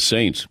doesn't beat the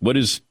Saints. What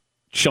does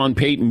Sean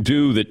Payton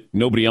do that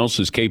nobody else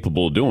is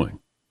capable of doing?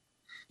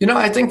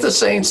 I think the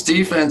Saints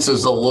defense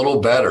is a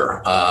little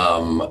better,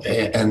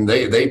 and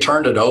they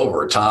turned it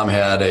over. Tom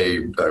had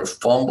a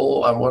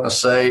fumble, I want to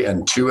say,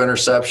 and 2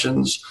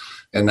 interceptions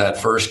in that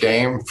first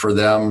game for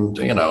them,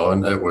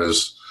 and it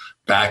was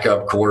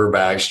backup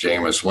quarterbacks.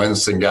 Jameis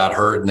Winston got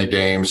hurt in the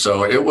game.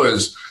 So it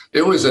was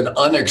an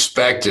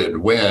unexpected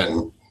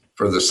win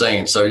for the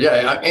Saints. So,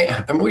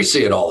 yeah, and we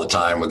see it all the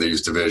time with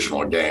these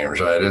divisional games,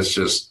 right? It's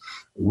just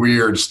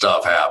weird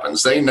stuff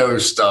happens. They know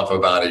stuff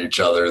about each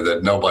other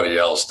that nobody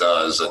else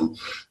does. And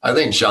I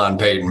think Sean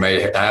Payton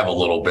may have a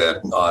little bit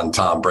on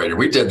Tom Brady.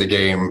 We did the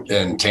game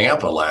in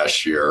Tampa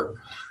last year,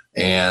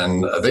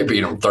 and they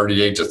beat them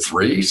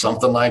 38-3,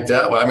 something like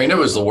that. Well, I mean, it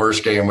was the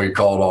worst game we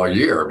called all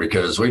year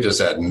because we just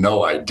had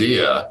no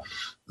idea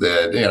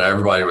that,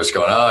 everybody was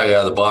going, oh,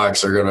 yeah, the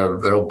Bucs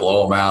they'll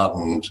blow them out,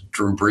 and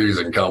Drew Brees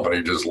and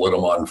company just lit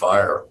them on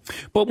fire.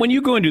 But when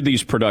you go into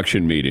these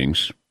production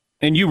meetings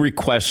and you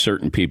request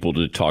certain people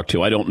to talk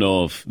to, I don't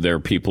know if there are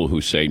people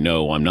who say,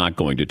 no, I'm not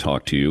going to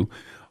talk to you,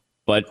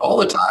 but all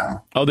the time.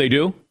 Oh, they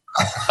do?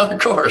 Of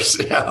course,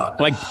 yeah.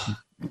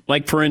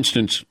 Like, for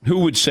instance, who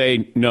would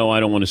say, no, I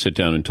don't want to sit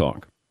down and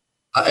talk?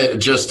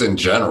 Just in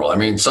general. I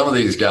mean, some of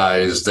these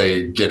guys,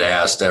 they get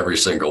asked every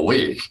single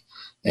week.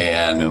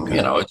 And,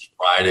 it's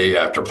Friday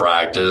after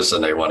practice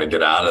and they want to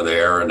get out of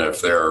there. And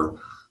if they're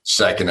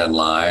second in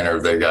line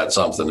or they got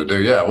something to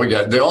do, we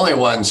got the only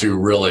ones who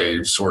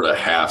really sort of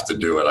have to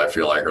do it, I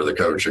feel like, are the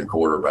coach and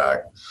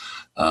quarterback.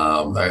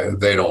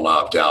 They don't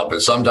opt out,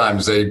 but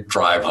sometimes they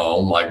drive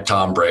home. Like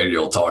Tom Brady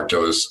will talk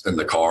to us in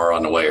the car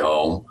on the way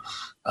home.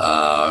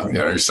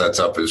 He sets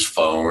up his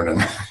phone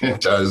and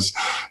it does,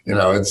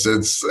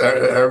 it's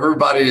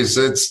everybody's,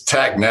 it's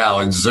tech now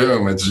and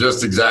Zoom. It's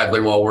just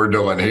exactly what we're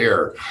doing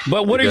here.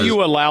 But what are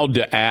you allowed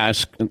to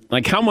ask?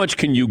 Like, how much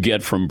can you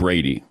get from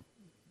Brady?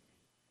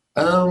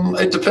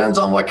 It depends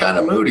on what kind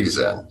of mood he's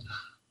in.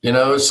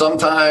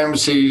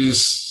 Sometimes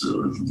he's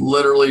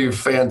literally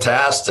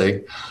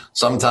fantastic.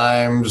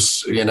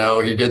 Sometimes,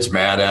 he gets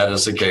mad at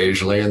us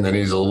occasionally and then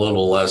he's a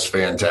little less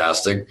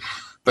fantastic,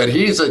 but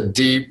he's a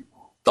deep,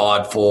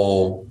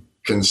 thoughtful,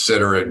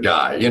 considerate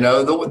guy.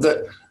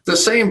 The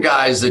same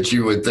guys that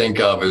you would think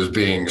of as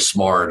being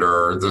smart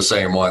are the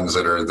same ones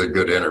that are the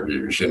good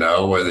interviews,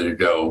 whether you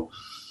go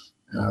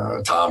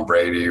Tom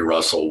Brady,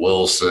 Russell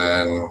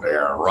Wilson,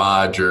 Aaron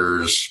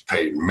Rodgers,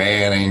 Peyton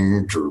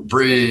Manning, Drew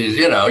Brees,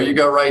 you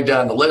go right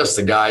down the list,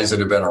 the guys that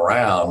have been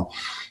around,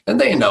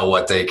 and they know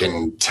what they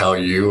can tell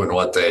you and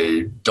what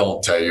they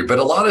don't tell you. But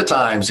a lot of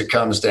times it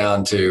comes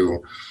down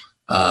to,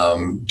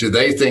 do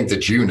they think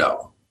that you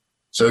know?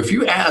 So if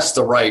you ask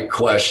the right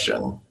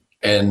question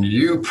and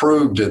you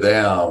prove to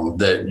them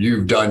that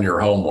you've done your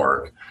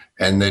homework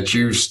and that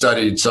you've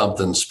studied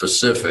something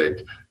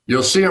specific,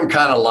 you'll see them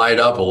kind of light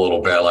up a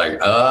little bit like,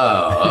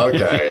 oh,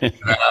 okay.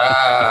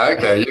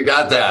 Okay, you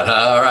got that. Huh?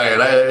 All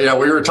right.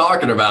 We were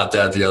talking about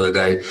that the other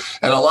day.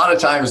 And a lot of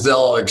times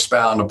they'll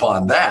expound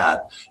upon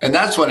that. And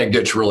that's when it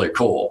gets really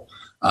cool.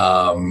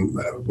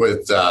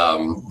 With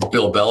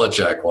Bill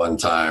Belichick one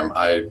time,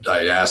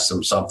 I asked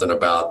him something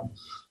about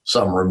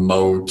some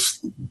remote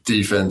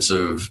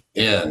defensive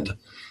end.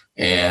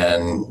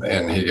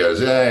 And he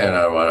goes,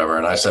 yeah, whatever.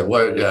 And I said,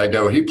 what? I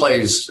go, he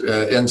plays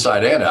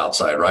inside and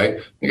outside, right?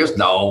 He goes,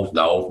 no,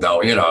 Bill,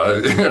 no.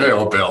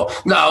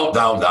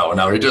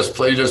 He just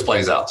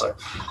plays outside.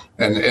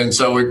 And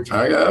so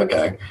I go,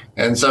 okay.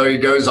 And so he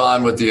goes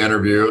on with the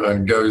interview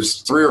and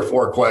goes 3 or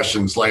 4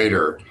 questions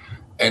later.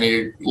 And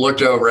he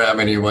looked over at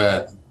me and he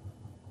went,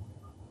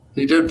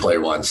 he did play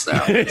one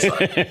snap.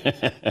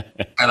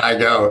 And I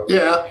go,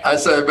 yeah. I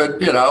said,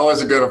 but, I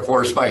wasn't going to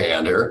force my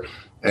hand here.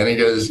 And he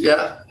goes,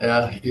 yeah.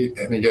 And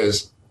he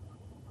goes,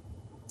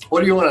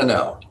 what do you want to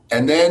know?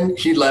 And then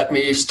he let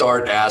me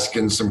start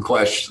asking some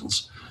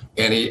questions.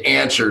 And he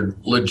answered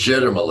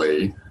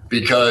legitimately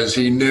because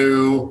he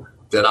knew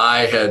that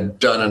I had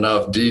done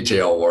enough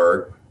detail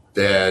work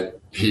that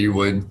he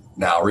would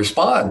now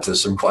respond to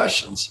some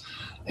questions.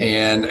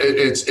 And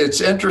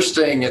it's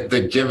interesting,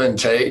 the give and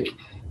take,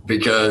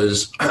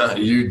 because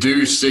you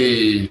do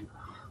see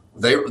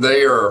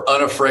they are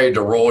unafraid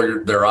to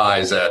roll their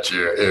eyes at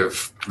you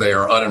if they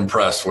are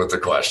unimpressed with the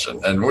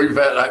question. And we've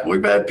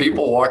had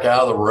people walk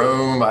out of the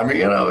room. I mean,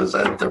 it's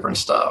that different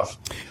stuff.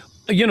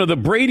 The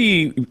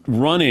Brady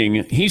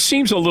running, he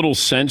seems a little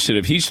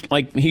sensitive. He's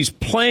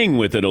playing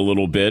with it a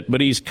little bit, but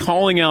he's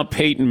calling out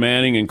Peyton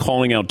Manning and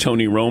calling out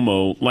Tony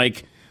Romo.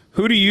 Like,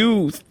 who do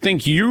you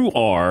think you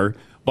are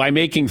by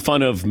making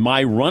fun of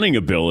my running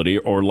ability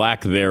or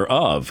lack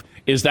thereof?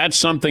 Is that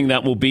something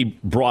that will be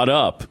brought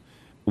up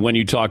when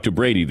you talk to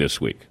Brady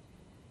this week?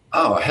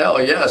 Oh,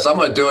 hell yes. I'm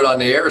going to do it on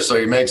the air so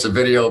he makes a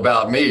video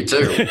about me,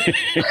 too.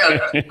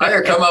 I got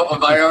to come up with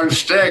my own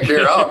shtick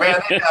here. Oh,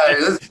 man,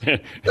 this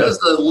is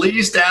the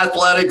least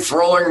athletic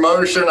throwing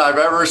motion I've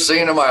ever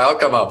seen in I'll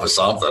come up with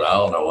something. I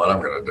don't know what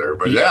I'm going to do.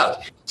 But, yeah,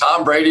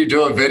 Tom Brady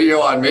do a video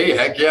on me.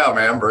 Heck yeah,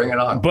 man. Bring it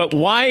on. But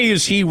why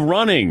is he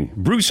running?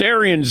 Bruce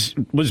Arians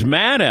was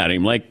mad at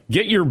him. Like,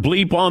 get your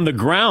bleep on the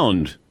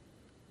ground.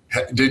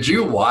 Did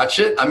you watch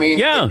it? I mean,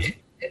 yeah.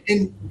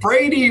 And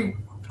Brady,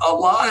 a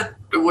lot,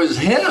 it was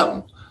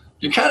him.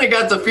 You kind of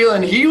got the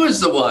feeling he was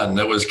the one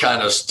that was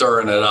kind of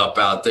stirring it up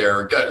out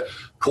there. Got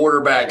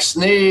quarterback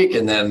sneak,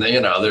 and then, there'd be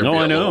a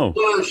little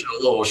push,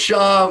 a little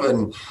shove.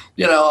 And,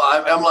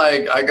 I'm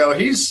like, I go,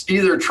 he's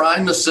either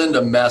trying to send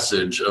a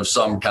message of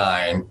some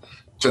kind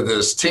to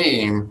this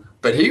team,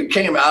 but he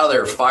came out of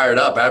there fired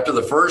up. After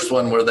the first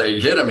one where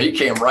they hit him, he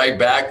came right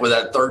back with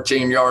that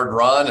 13-yard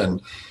run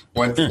and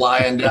went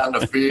flying down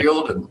the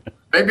field. And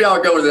maybe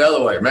I'll go the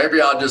other way.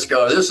 Maybe I'll just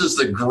go, this is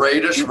the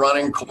greatest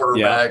running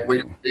quarterback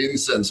we've seen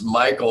since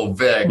Michael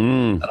Vick.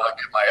 And I'll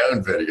get my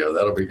own video.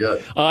 That'll be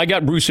good. I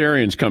got Bruce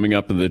Arians coming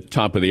up at the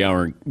top of the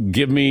hour.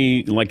 Give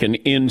me like an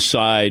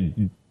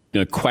inside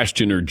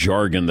question or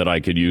jargon that I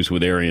could use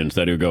with Arians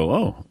that would go,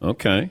 oh,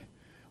 okay.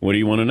 What do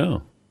you want to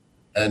know?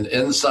 And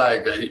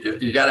inside,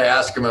 you got to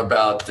ask him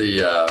about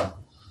the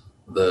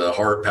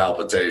heart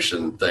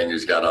palpitation thing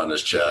he's got on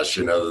his chest,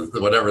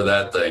 whatever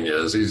that thing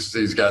is.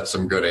 He's got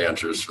some good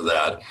answers for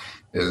that.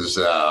 His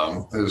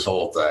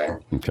whole thing.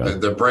 Okay.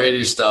 The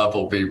Brady stuff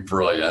will be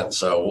brilliant.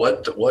 So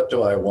what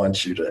do I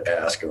want you to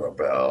ask him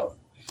about?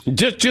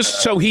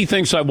 Just so he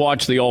thinks I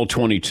watched the all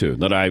 22,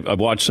 that I've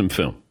watched some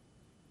film.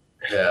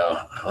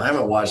 Yeah, I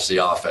haven't watched the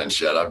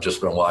offense yet. I've just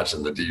been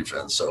watching the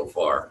defense so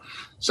far.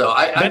 So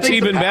that's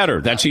even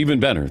better. That's even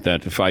better.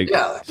 That if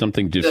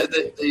something different.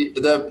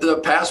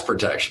 The pass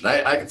protection.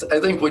 I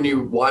think when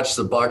you watch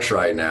the Bucs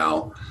right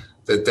now,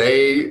 that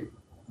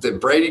that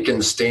Brady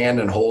can stand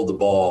and hold the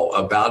ball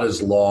about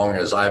as long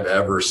as I've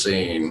ever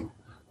seen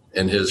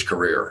in his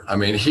career. I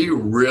mean, he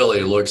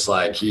really looks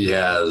like he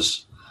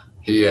has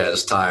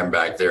time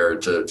back there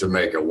to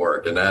make it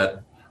work, and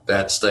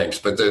that stinks.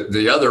 But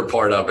the other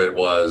part of it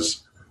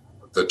was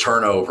the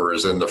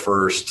turnovers in the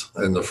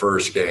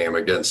first game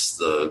against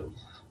the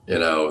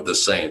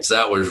Saints.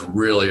 That was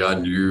really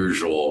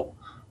unusual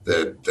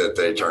that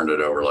they turned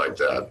it over like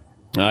that.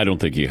 I don't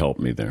think he helped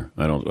me there.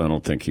 I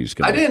don't think he's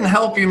going. I didn't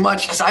help you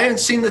much because I hadn't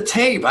seen the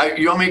tape.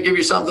 You want me to give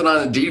you something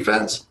on the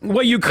defense?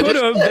 Well, you could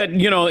have. That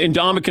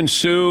Ndamukong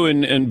Suh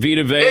and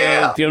Vita Vea.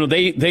 Yeah.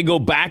 They go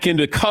back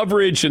into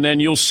coverage, and then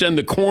you'll send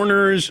the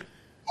corners.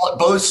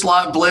 Both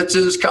slot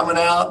blitzes coming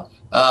out.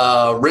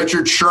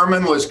 Richard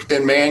Sherman was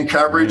in man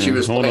coverage. He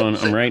was. Hold on,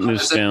 I'm writing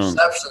this down.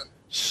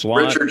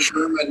 Slot. Richard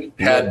Sherman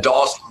had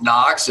Dawson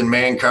Knox in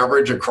man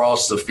coverage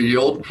across the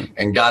field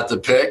and got the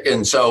pick.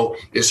 And so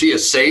is he a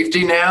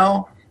safety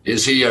now?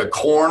 Is he a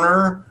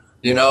corner?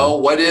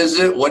 What is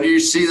it? What do you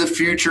see the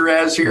future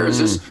as here? Is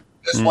this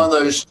one of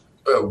those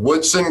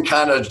Woodson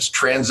kind of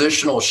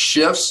transitional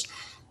shifts?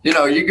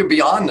 You could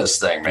be on this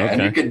thing, man.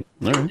 Okay.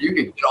 You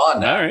could get on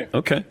that. All right.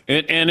 Okay.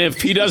 And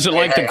if he doesn't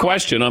like the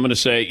question, I'm going to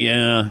say,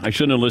 yeah, I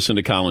shouldn't have listened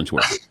to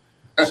Collinsworth.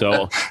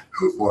 So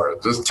go for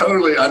it. Just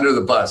totally under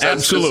the bus.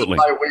 Absolutely.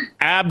 This is my week.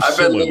 Absolutely.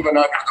 I've been living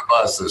under the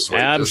bus this week.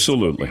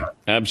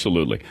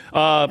 Absolutely.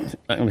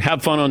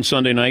 Have fun on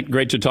Sunday night.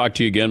 Great to talk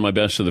to you again. My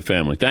best to the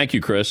family. Thank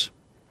you, Chris.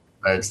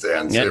 Thanks,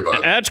 Dan. See you,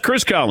 bud. That's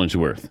Cris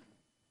Collinsworth.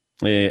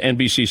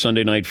 NBC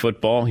Sunday Night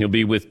Football. He'll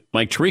be with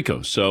Mike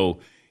Tirico, so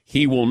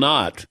he will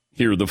not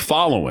hear the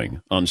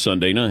following on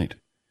Sunday night.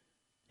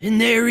 And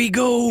there he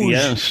goes.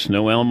 Yes,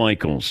 Noel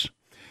Michaels.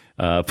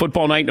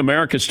 Football Night in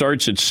America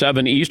starts at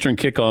 7 Eastern,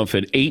 kickoff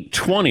at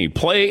 8:20.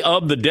 Play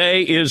of the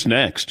day is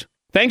next.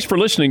 Thanks for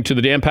listening to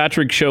the Dan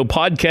Patrick Show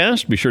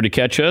podcast. Be sure to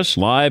catch us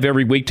live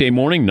every weekday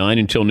morning, 9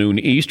 until noon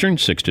Eastern,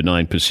 6 to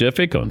 9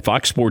 Pacific on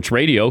Fox Sports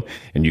Radio.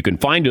 And you can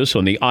find us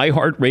on the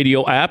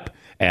iHeartRadio app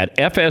at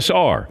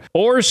FSR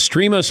or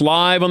stream us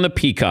live on the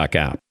Peacock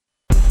app.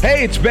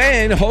 Hey, it's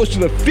Ben, host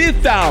of the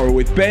Fifth Hour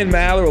with Ben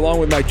Maller, along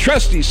with my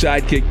trusty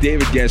sidekick,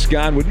 David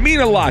Gascon. Would mean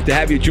a lot to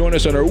have you join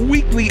us on our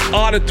weekly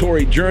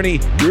auditory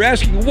journey. You're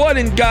asking, what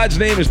in God's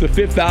name is the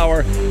Fifth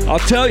Hour? I'll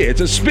tell you, it's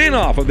a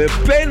spin-off of the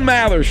Ben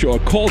Maller Show, a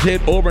cult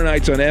hit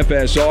overnights on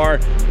FSR.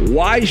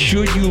 Why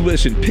should you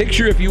listen?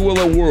 Picture, if you will,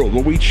 a world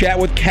where we chat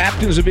with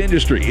captains of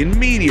industry in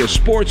media,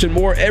 sports, and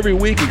more every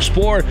week.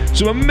 Explore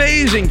some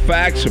amazing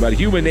facts about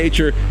human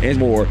nature and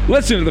more.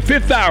 Listen to the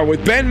Fifth Hour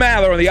with Ben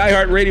Maller on the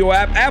iHeartRadio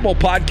app, Apple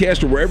Podcast,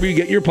 or wherever you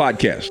get your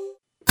podcast.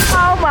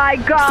 Oh my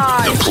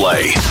God! The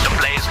play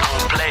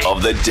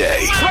of the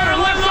day. Runner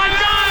left side,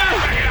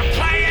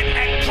 play it.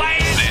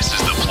 This is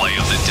the play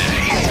of the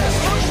day.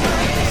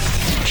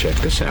 Check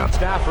this out.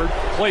 Stafford,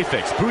 play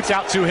fix, boots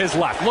out to his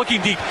left,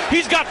 looking deep.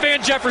 He's got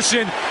Van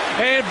Jefferson,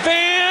 and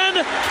Van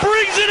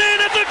brings it in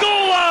at the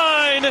goal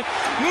line.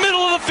 Middle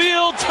of the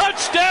field,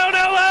 touchdown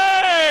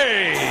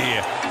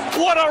LA!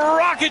 What a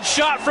rocket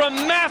shot from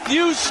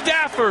Matthew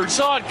Stafford.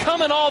 Saw it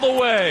coming all the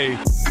way.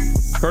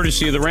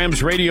 Courtesy of the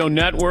Rams Radio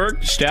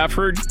Network,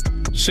 Stafford,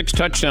 6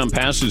 touchdown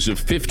passes of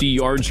 50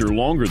 yards or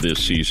longer this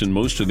season.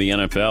 Most of the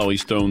NFL,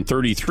 he's thrown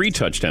 33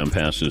 touchdown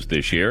passes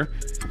this year.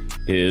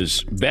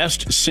 His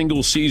best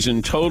single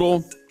season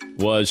total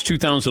was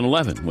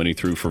 2011 when he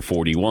threw for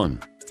 41.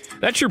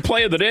 That's your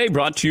play of the day,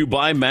 brought to you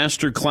by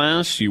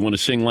Masterclass. You want to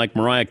sing like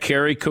Mariah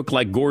Carey, cook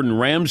like Gordon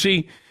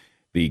Ramsay?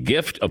 The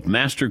gift of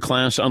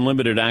Masterclass,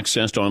 unlimited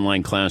access to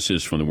online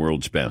classes from the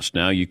world's best.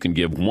 Now you can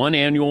give one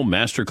annual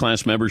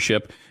Masterclass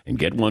membership and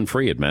get one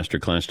free at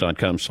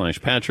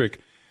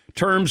masterclass.com/Patrick.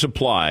 Terms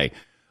apply.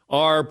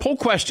 Our poll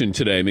question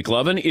today,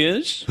 McLovin,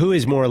 is? Who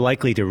is more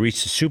likely to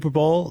reach the Super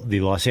Bowl, the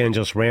Los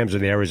Angeles Rams or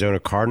the Arizona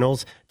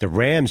Cardinals? The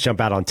Rams jump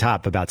out on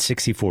top about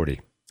 60-40.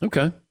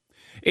 Okay.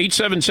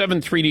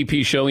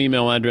 877-3DP-SHOW,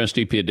 email address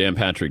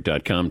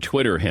dp@danpatrick.com,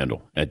 Twitter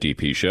handle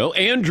 @DP-SHOW.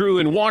 Andrew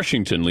in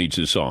Washington leads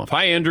us off.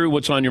 Hi, Andrew.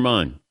 What's on your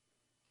mind?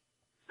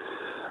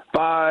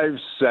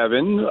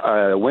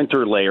 5'7",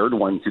 Winter Laird,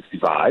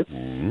 165.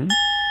 Mm-hmm.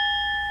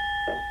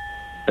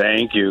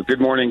 Thank you.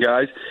 Good morning,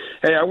 guys.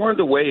 Hey, I wanted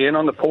to weigh in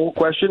on the poll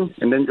question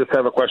and then just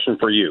have a question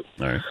for you.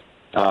 All right.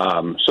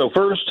 So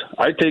first,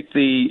 I take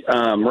the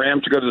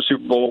Rams to go to the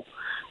Super Bowl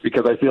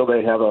because I feel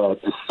they have a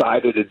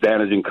decided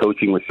advantage in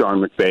coaching with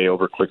Sean McVay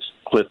over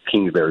Cliff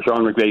Kingsbury.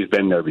 Sean McVay's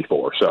been there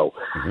before, so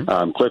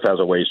Cliff has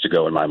a ways to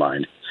go in my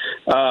mind.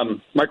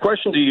 My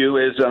question to you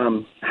is,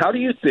 how do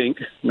you think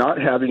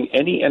not having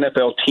any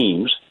NFL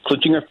teams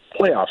clinching a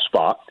playoff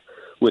spot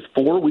with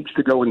 4 weeks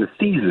to go in the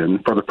season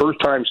for the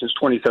first time since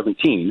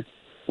 2017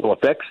 will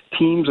affect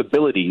teams'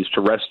 abilities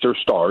to rest their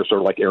stars,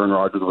 or like Aaron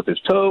Rodgers with his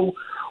toe,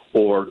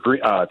 or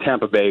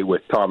Tampa Bay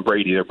with Tom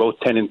Brady? They're both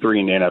 10-3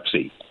 in the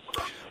NFC.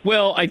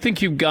 Well, I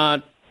think you've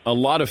got a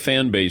lot of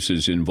fan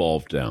bases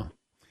involved now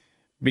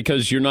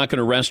because you're not going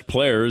to rest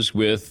players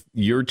with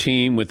your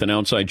team with an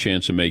outside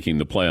chance of making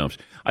the playoffs.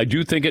 I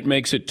do think it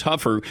makes it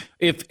tougher.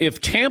 If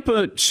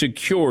Tampa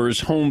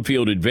secures home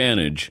field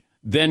advantage,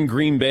 then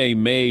Green Bay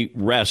may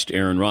rest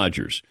Aaron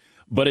Rodgers.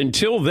 But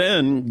until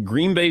then,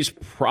 Green Bay's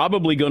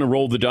probably going to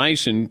roll the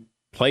dice and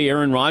play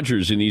Aaron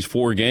Rodgers in these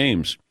 4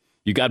 games.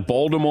 You got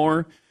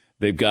Baltimore,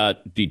 they've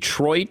got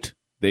Detroit,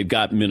 they've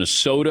got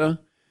Minnesota.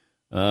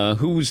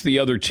 Who's the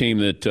other team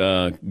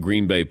that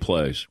Green Bay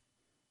plays?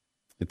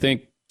 I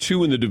think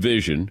 2 in the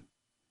division,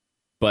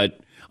 but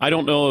I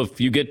don't know if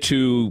you get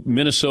to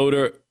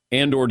Minnesota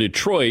and or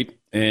Detroit,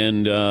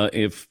 and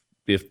if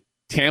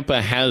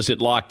Tampa has it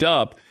locked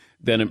up,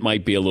 then it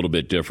might be a little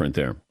bit different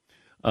there.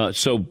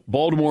 So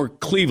Baltimore,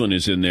 Cleveland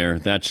is in there.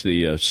 That's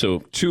the so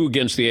 2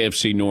 against the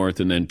AFC North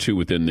and then 2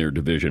 within their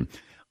division.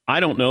 I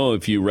don't know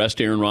if you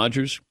rest Aaron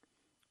Rodgers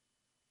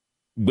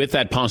with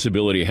that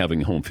possibility of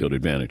having home field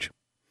advantage.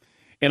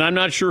 And I'm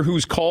not sure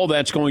whose call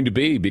that's going to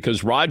be,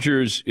 because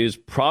Rodgers is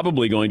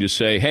probably going to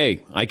say,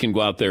 hey, I can go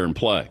out there and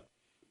play.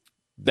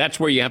 That's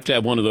where you have to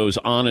have one of those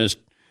honest,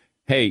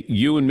 hey,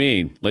 you and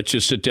me, let's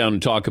just sit down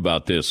and talk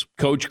about this.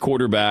 Coach,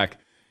 quarterback,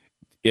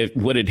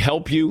 would it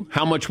help you?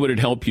 How much would it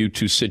help you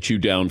to sit you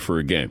down for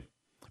a game?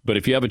 But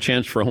if you have a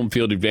chance for home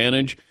field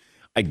advantage,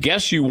 I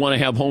guess you want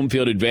to have home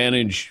field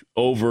advantage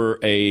over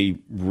a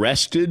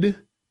rested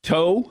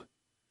toe,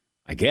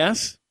 I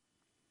guess.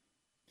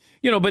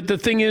 But the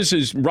thing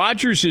is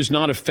Rodgers is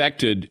not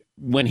affected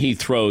when he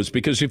throws,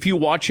 because if you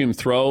watch him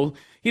throw,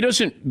 he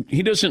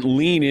doesn't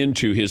lean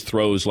into his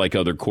throws like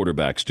other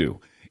quarterbacks do.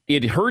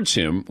 It hurts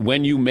him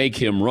when you make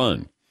him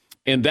run.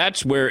 And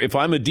that's where, if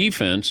I'm a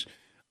defense,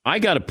 I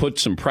got to put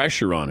some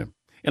pressure on him.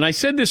 And I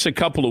said this a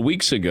couple of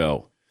weeks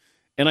ago,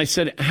 and I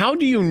said, how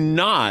do you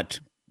not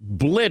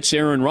blitz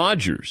Aaron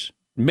Rodgers?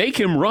 Make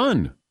him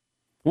run.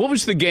 What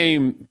was the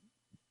game?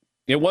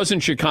 It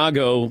wasn't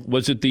Chicago.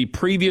 Was it the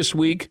previous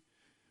week?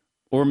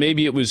 Or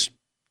maybe it was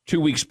 2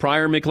 weeks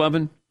prior,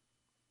 McLevin?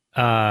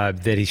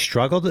 That he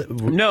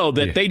struggled? No,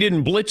 that they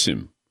didn't blitz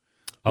him.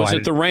 Was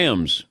it the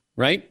Rams,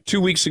 right? 2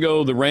 weeks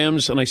ago, the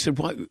Rams. And I said,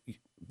 why?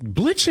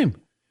 Blitz him.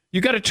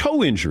 You got a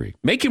toe injury.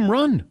 Make him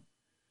run.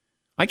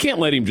 I can't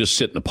let him just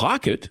sit in the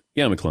pocket.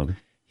 Yeah, McLevin.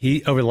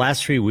 He, over the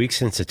last 3 weeks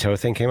since the toe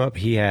thing came up,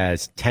 he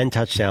has 10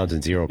 touchdowns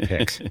and 0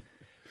 picks.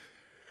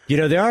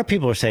 There are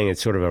people who are saying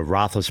it's sort of a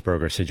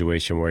Roethlisberger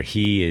situation where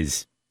he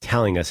is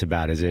telling us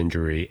about his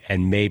injury,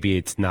 and maybe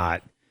it's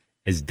not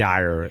as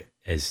dire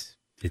as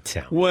it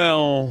sounds.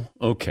 Well,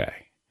 okay.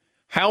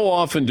 How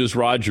often does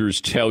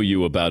Rodgers tell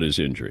you about his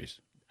injuries?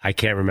 I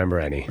can't remember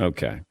any.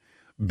 Okay.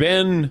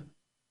 Ben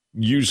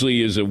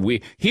usually is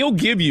he'll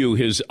give you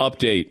his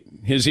update,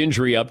 his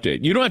injury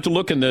update. You don't have to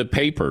look in the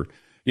paper,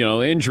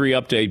 injury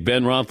update,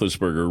 Ben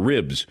Roethlisberger,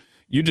 ribs.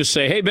 You just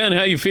say, hey, Ben,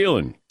 how you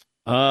feeling?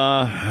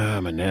 My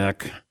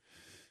neck,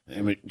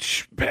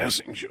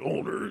 passing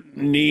shoulder,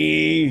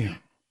 knee.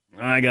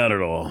 I got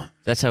it all.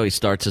 That's how he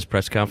starts his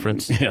press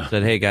conference. Yeah.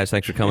 Said, hey, guys,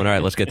 thanks for coming. All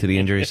right, let's get to the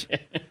injuries.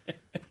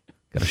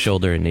 Got a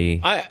shoulder and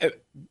knee.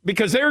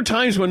 Because there are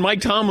times when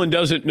Mike Tomlin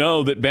doesn't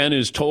know that Ben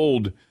has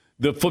told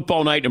the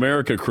Football Night in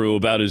America crew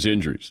about his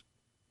injuries.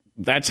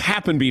 That's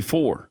happened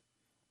before.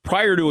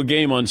 Prior to a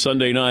game on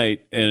Sunday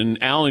night,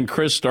 and Al and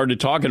Cris started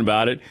talking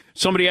about it,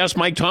 somebody asked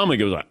Mike Tomlin,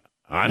 he goes,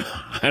 I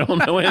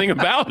don't know anything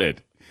about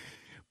it.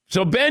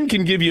 So Ben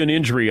can give you an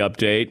injury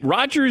update.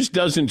 Rodgers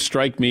doesn't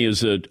strike me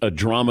as a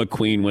drama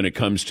queen when it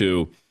comes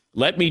to,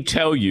 let me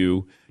tell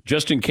you,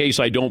 just in case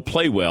I don't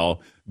play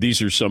well,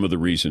 these are some of the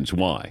reasons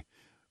why.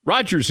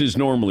 Rodgers is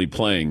normally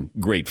playing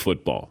great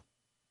football.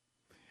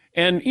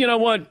 And you know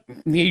what?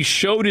 He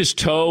showed his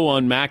toe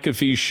on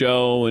McAfee's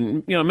show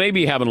and,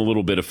 maybe having a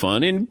little bit of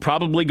fun and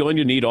probably going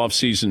to need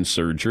off-season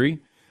surgery.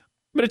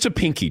 But it's a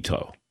pinky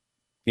toe.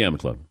 Yeah,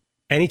 McLeod.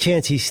 Any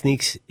chance he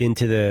sneaks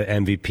into the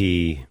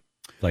MVP,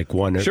 like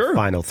one or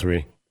final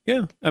 3?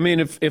 Yeah. I mean,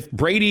 if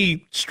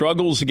Brady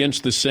struggles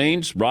against the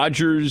Saints,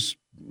 Rodgers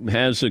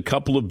has a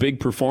couple of big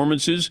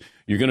performances,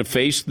 you're going to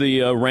face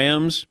the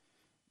Rams,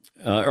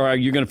 or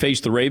you're going to face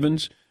the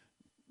Ravens.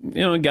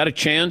 Got a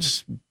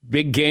chance.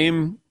 Big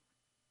game.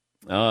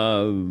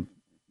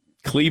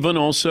 Cleveland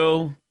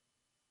also.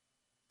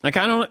 Like,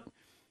 I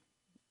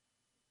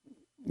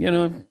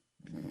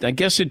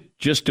guess it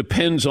just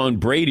depends on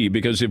Brady,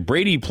 because if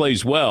Brady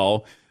plays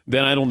well,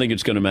 then I don't think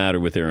it's going to matter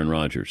with Aaron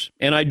Rodgers.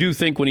 And I do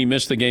think when he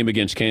missed the game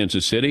against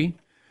Kansas City,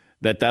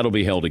 that'll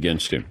be held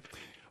against him.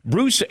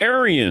 Bruce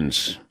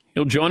Arians,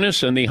 he'll join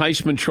us, and the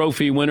Heisman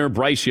Trophy winner,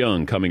 Bryce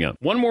Young, coming up.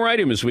 One more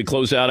item as we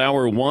close out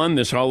hour 1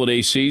 this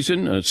holiday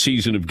season, a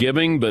season of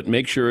giving, but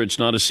make sure it's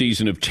not a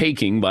season of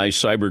taking by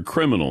cyber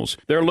criminals.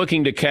 They're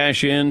looking to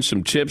cash in.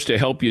 Some tips to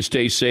help you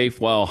stay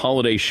safe while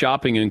holiday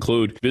shopping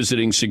include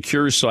visiting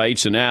secure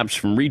sites and apps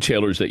from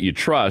retailers that you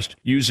trust,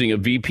 using a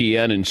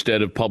VPN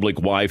instead of public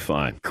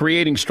Wi-Fi,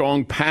 creating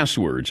strong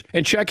passwords,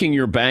 and checking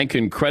your bank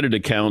and credit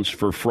accounts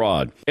for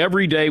fraud.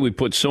 Every day we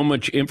put so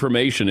much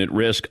information at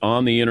risk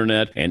on the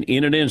internet, and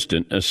in an instant,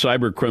 instant, a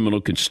cyber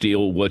criminal can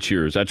steal what's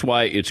yours. That's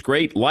why it's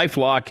great.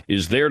 LifeLock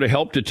is there to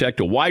help detect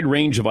a wide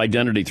range of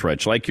identity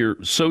threats, like your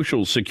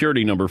social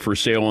security number for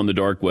sale on the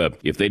dark web.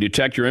 If they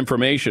detect your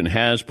information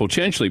has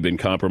potentially been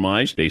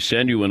compromised, they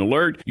send you an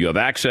alert. You have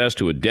access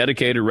to a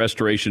dedicated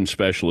restoration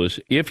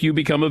specialist if you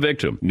become a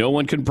victim. No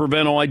one can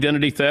prevent all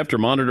identity theft or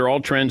monitor all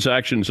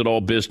transactions at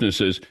all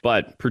businesses,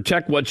 but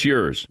protect what's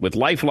yours with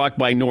LifeLock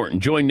by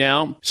Norton. Join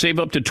now. Save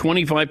up to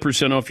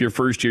 25% off your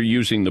first year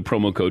using the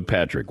promo code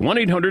Patrick.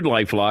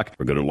 1-800-LifeLock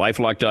or go to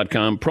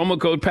LifeLock.com. Promo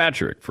code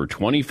Patrick for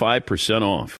 25% off.